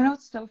 You wanna know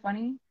what's so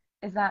funny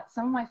is that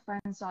some of my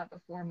friends saw it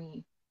before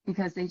me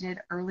because they did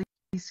early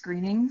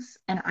screenings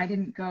and I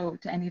didn't go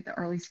to any of the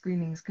early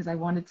screenings because I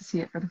wanted to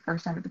see it for the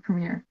first time at the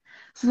premiere.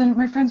 So then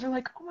my friends were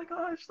like, "Oh my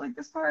gosh, like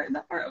this part and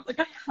that part." I was like,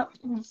 "I haven't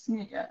even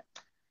seen it yet."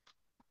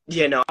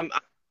 Yeah, no, I'm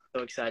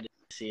so excited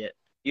to see it.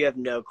 You have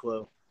no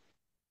clue.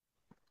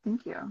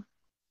 Thank you.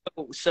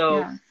 So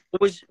Yeah.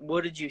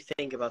 what did you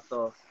think about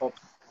the whole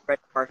red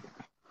carpet,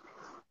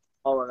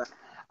 all of that?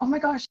 Oh my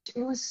gosh,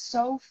 it was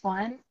so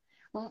fun.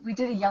 Well, we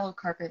did a yellow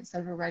carpet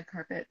instead of a red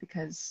carpet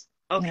because,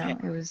 Okay.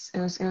 it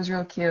was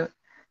real cute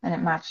and it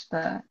matched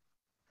the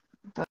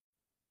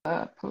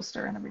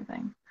poster and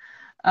everything.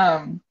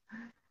 Um,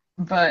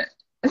 but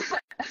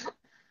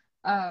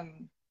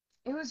um,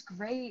 it was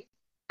great.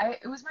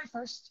 It was my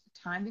first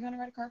time being on a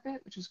red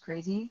carpet, which was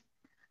crazy.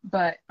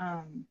 But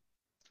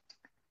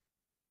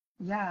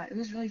yeah, it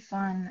was really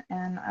fun.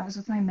 And I was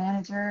with my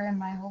manager and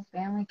my whole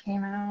family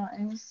came out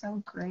and it was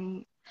so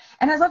great.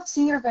 And I loved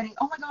seeing everybody.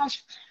 Oh my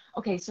gosh.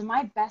 Okay, so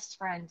my best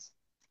friend,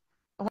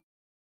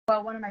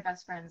 well, one of my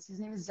best friends, his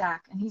name is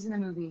Zach, and he's in the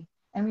movie.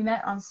 And we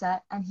met on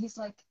set, and he's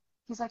like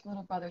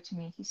little brother to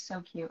me. He's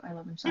so cute. I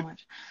love him so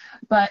much.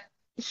 But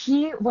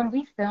when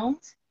we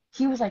filmed,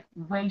 he was like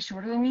way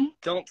shorter than me.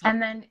 Don't tell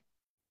And then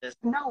this.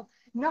 no,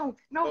 no,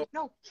 no, Oh,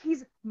 no.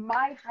 He's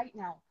my height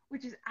now,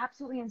 which is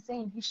absolutely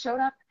insane. He showed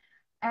up,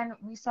 and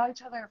we saw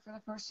each other for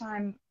the first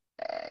time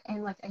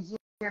in like a year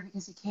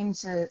because he came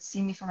to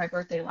see me for my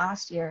birthday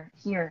last year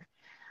here.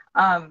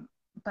 Um,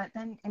 but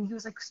then, and he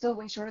was like still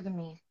way shorter than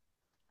me.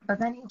 But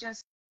then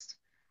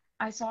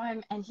I saw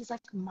him and he's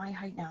like my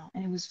height now.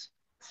 And it was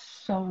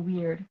so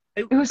weird.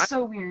 I, It was I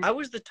so weird. I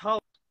was the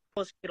tallest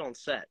kid on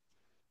set.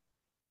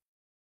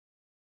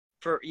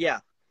 Yeah,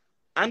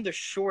 I'm the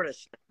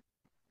shortest.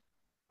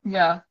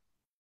 Yeah.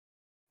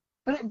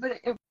 But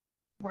it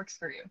works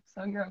for you.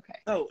 So you're okay.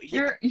 Oh,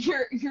 yeah.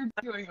 You're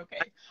doing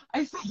okay.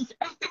 I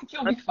think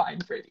you'll be fine,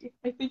 Brady.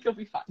 I think you'll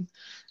be fine.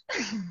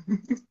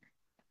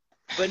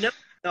 But no,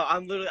 I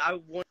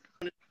wanted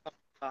to talk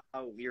about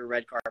how your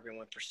red carpet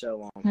went for so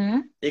long. Hmm?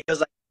 Because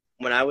like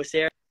when I was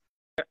there,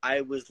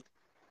 I was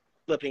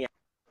flipping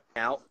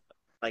out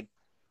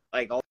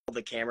like all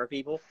the camera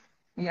people.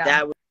 Yeah.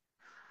 That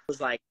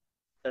was like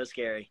so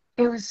scary.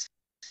 It was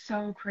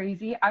so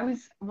crazy. I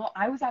was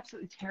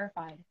absolutely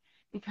terrified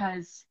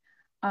because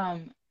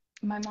um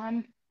my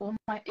mom well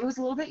my it was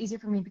a little bit easier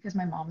for me because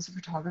my mom's a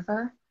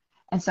photographer.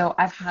 And so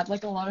I've had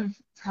like a lot of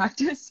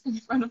practice in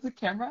front of the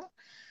camera.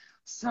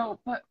 So,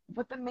 but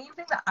the main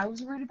thing that I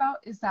was worried about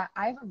is that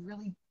I have a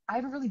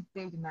really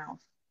big mouth.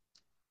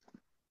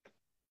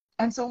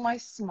 And so my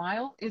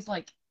smile is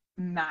like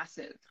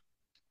massive.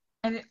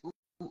 And it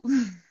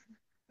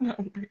no,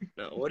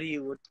 No, what do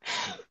you?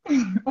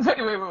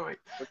 wait.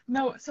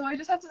 No, so I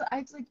have to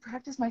like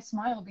practice my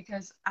smile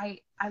because I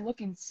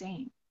look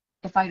insane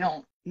if I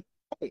don't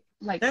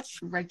like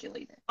That's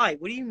regulate it. why.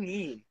 What do you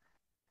mean?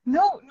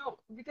 No,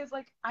 because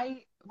like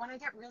when I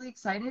get really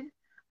excited,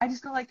 I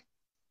just go like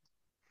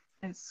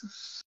it's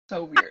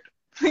so weird.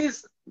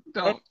 Please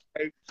don't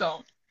Okay.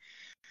 don't.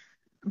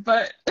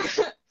 But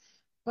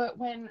but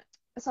when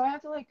so I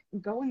have to like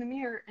go in the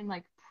mirror and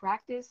like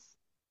practice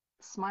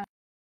smiling,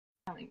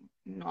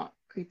 not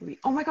creepily.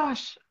 Oh my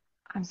gosh.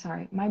 I'm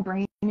sorry. My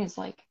brain is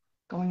like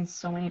going in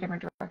so many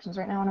different directions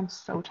right now and I'm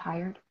so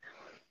tired.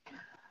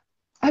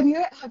 Have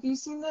you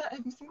seen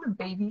the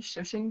baby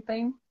shushing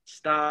thing?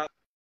 Stop.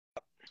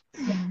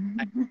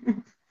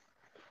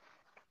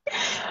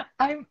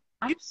 I,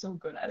 I'm you, so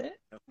good at it.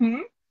 Hmm?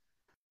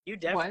 you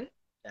definitely What?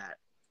 that.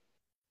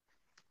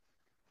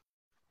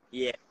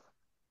 Yeah,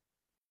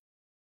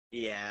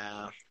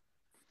 yeah.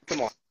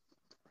 Come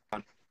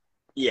on.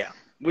 Yeah,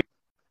 we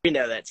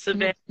know that. You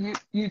Savannah,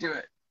 you do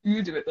it.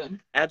 You do it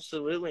then.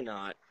 absolutely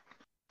not.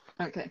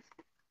 Okay.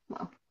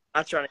 Well,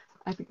 I'm trying to.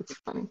 I think it's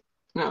funny.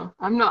 No,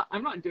 I'm not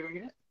doing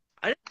it.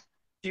 I didn't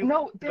do,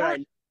 No, but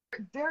I.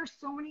 there are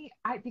so many.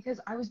 Because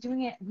I was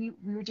doing it. We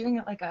were doing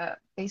it like a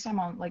FaceTime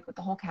on like with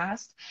the whole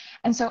cast,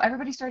 and so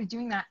everybody started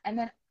doing that. And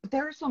then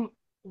there are some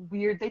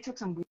weird. They took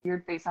some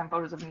weird FaceTime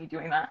photos of me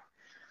doing that.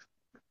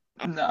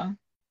 No,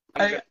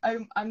 I'm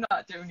gonna. I'm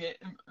not doing it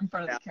in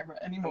front of Yeah, the camera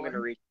I'm gonna anymore.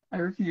 reach. I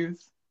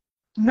refuse.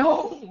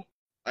 No,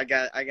 I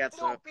got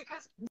some.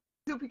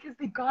 no, because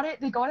they got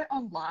it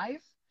on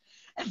live,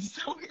 and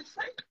so it's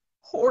like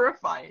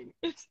horrifying.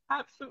 It's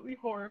absolutely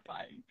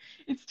horrifying.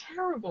 It's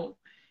terrible.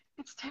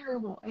 It's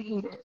terrible. I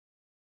hate it.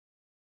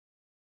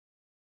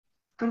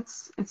 But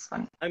it's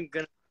funny. I'm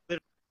gonna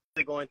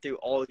literally going through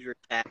all of your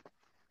tabs to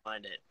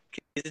find it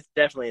because it's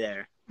definitely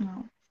there.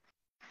 No.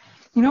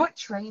 You know what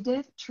Trey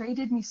did? Trey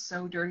did me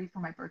so dirty for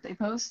my birthday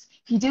post.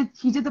 He did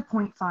the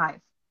point five.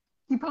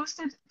 He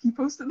posted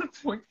the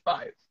point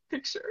five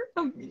picture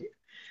of me.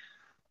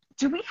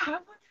 Do we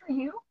have one for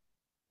you?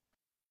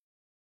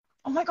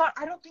 Oh my God,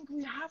 I don't think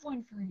we have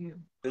one for you.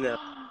 No,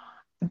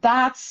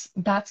 That's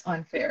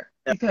unfair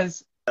no,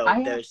 because no, I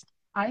have there's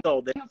I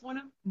sold it. have one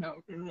of no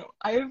no no.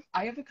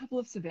 I have a couple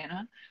of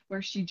Savannah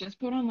where she just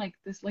put on like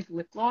this like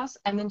lip gloss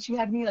and then she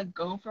had me like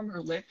go from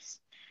her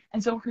lips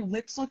and so her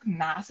lips look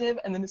massive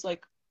and then it's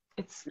like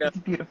it's No, it's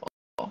beautiful.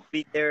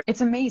 be there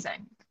It's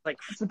amazing. like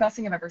It's the best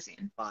thing I've ever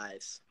seen.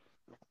 fives.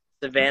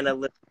 Savannah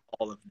lived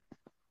all of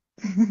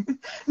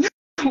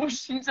No,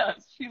 she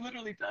does. She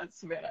literally does,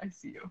 Savannah. I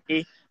see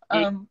you.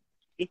 them. Um,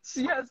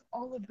 she has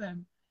all of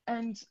them.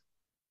 And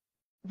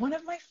one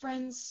of my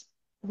friends,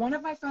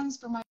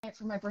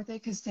 for my birthday,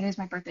 because today's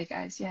my birthday,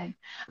 guys, yay.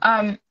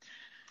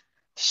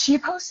 She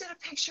posted a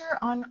picture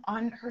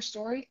on her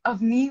story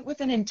of me with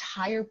an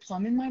entire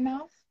plum in my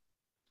mouth.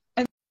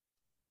 And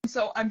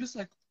so I'm just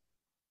like,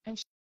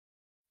 and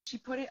she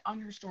put it on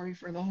her story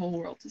for the whole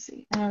world to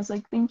see. And I was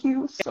like, thank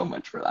you so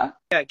much for that.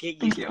 Yeah, get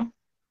Thank used to. you.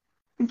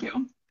 Thank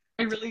you.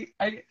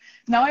 I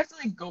now I have to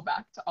like go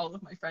back to all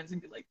of my friends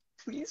and be like,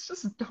 please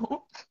just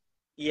don't.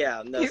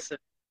 Yeah, no, Please so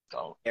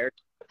don't.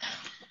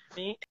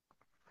 me,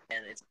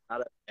 and it's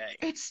not okay.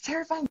 It's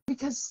terrifying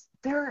because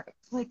there are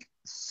like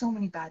so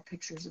many bad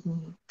pictures of me.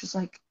 Just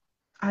like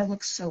I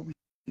look so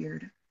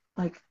weird.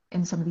 Like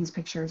in some of these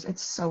pictures.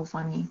 It's so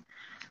funny.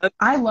 Um,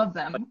 I love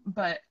them,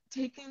 but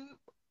taking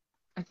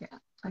I can't.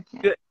 I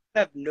can't. You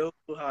have no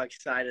clue how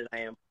excited I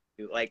am.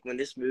 Like when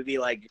this movie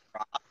like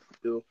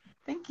dropped to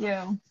Thank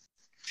you.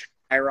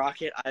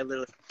 skyrocket, I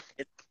literally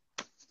it's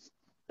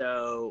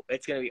so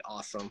it's gonna be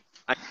awesome.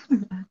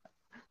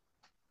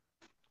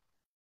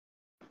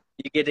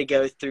 You get to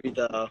go through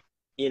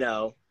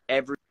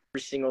every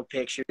single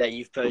picture that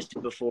you've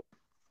posted before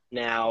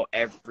now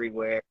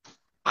everywhere.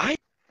 I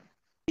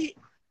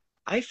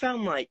I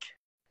found like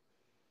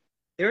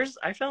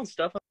I found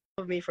stuff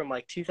of me from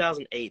like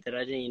 2008 that I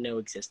didn't even know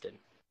existed.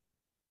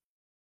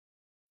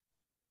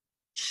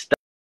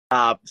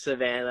 Stop,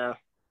 Savannah.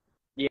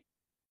 Yeah,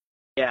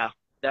 yeah,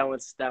 that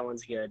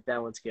one's good.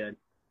 That one's good.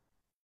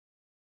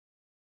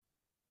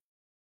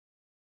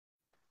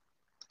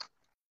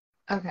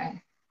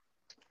 Okay.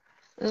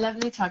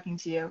 Lovely talking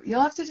to you.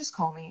 You'll have to just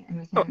call me and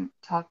we Oh, can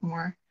talk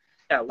more.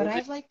 yeah, But we'll I do.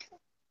 have like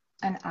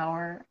an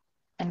hour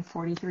and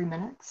 43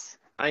 minutes.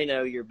 I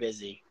know you're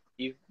busy.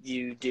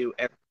 You do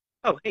every.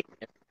 Oh, hey.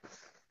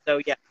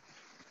 So yeah.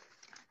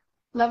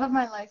 Love of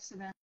my life,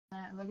 Savannah.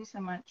 I love you so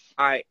much.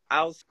 All right.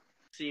 I'll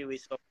see you.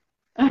 So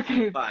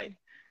Okay, bye.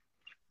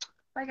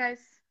 bye. Bye, guys.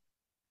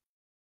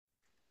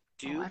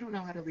 Oh, Do I don't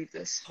know how to leave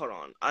this. hold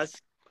on. I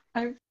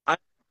I I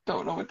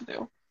don't know what to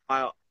do.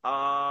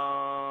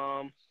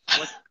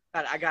 what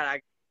I got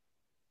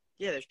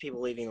yeah. There's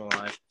people leaving the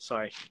live.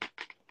 Sorry.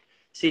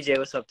 CJ,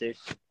 what's up, dude?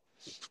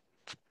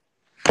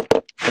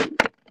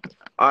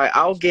 All right.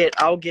 I'll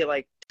get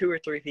like two or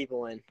three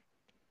people in.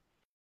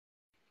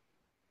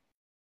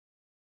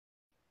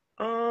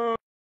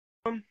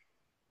 Um.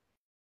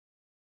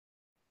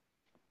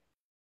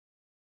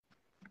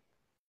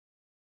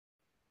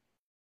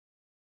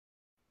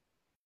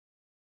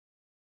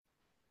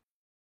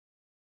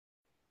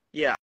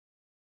 Yeah.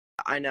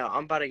 I know.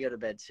 I'm about to go to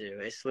bed too.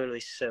 It's literally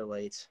so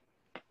late.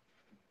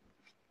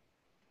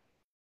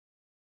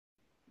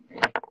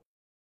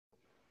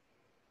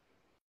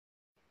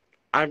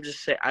 I'm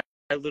just saying.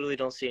 I literally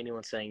don't see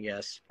anyone saying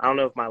yes. I don't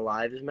know if my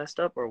live is messed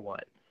up or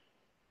what.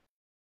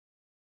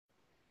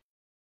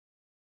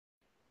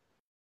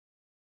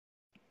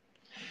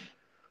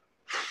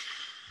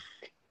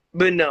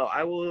 But no,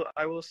 I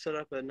will set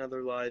up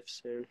another live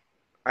soon.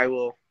 I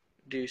will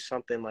do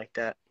something like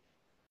that.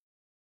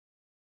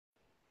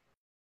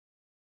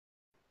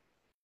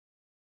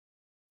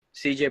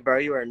 CJ, bro,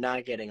 you are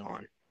not getting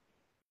on.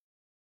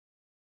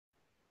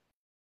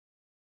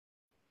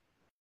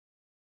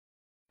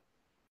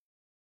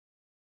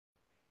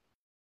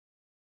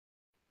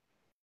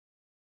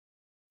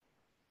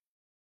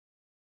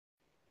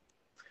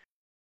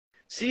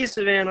 See you,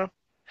 Savannah.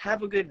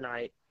 Have a good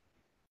night.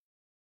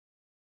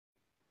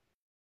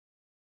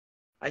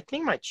 I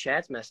think my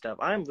chat's messed up.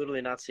 I'm literally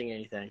not seeing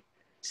anything.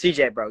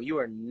 CJ, bro, you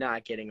are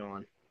not getting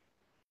on.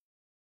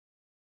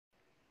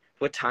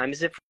 What time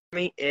is it for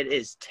me? It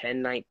is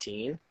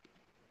 10:19.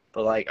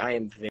 But, like, I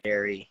am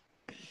very,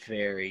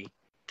 very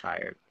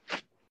tired.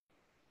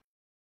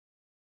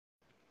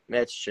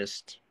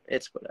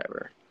 It's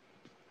whatever.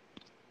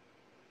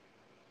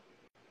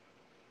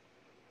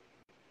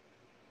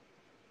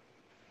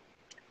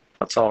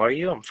 How tall are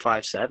you? I'm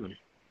 5'7".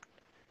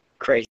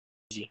 Crazy.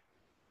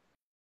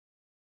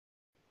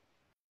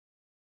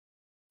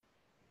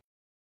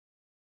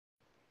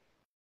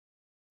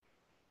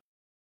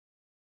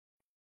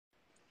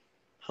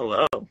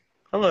 Hello.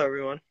 Hello,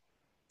 everyone.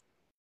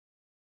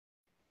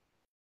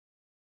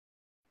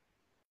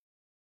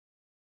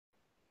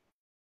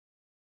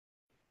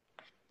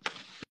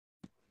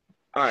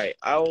 All right,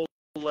 I'll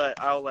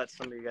let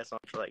some of you guys on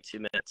for like 2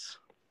 minutes.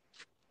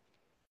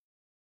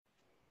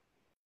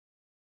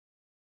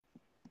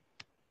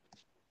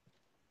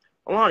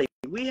 Alani,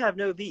 we have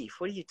no beef.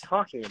 What are you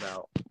talking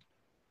about?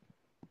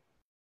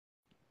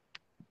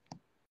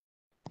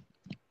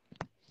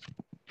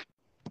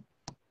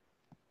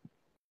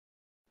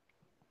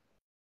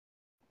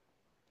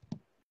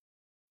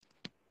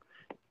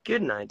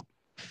 Good night.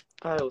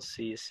 I will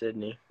see you,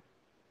 Sydney.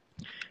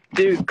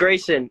 Dude,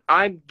 Grayson,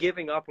 I'm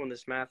giving up on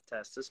this math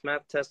test. This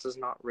math test is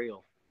not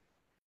real.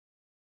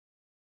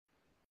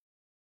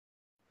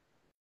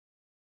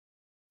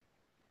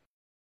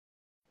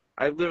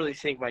 I literally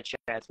think my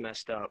chat's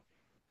messed up.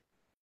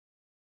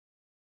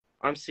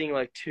 I'm seeing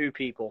like 2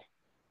 people.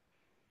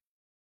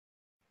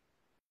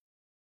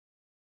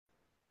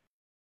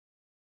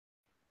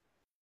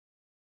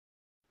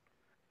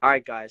 All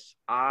right, guys.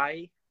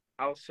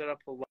 I'll set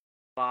up a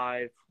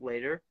live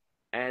later,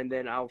 and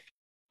then I'll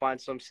find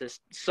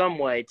some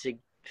way to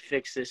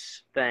fix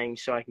this thing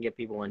so I can get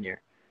people in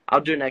here.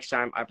 I'll do it next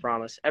time. I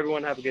promise.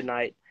 Everyone have a good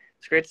night.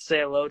 It's great to say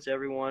hello to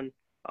everyone.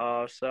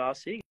 So I'll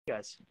see you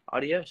guys.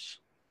 Adios.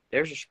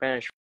 There's your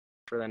Spanish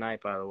for the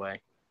night, by the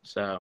way.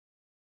 So.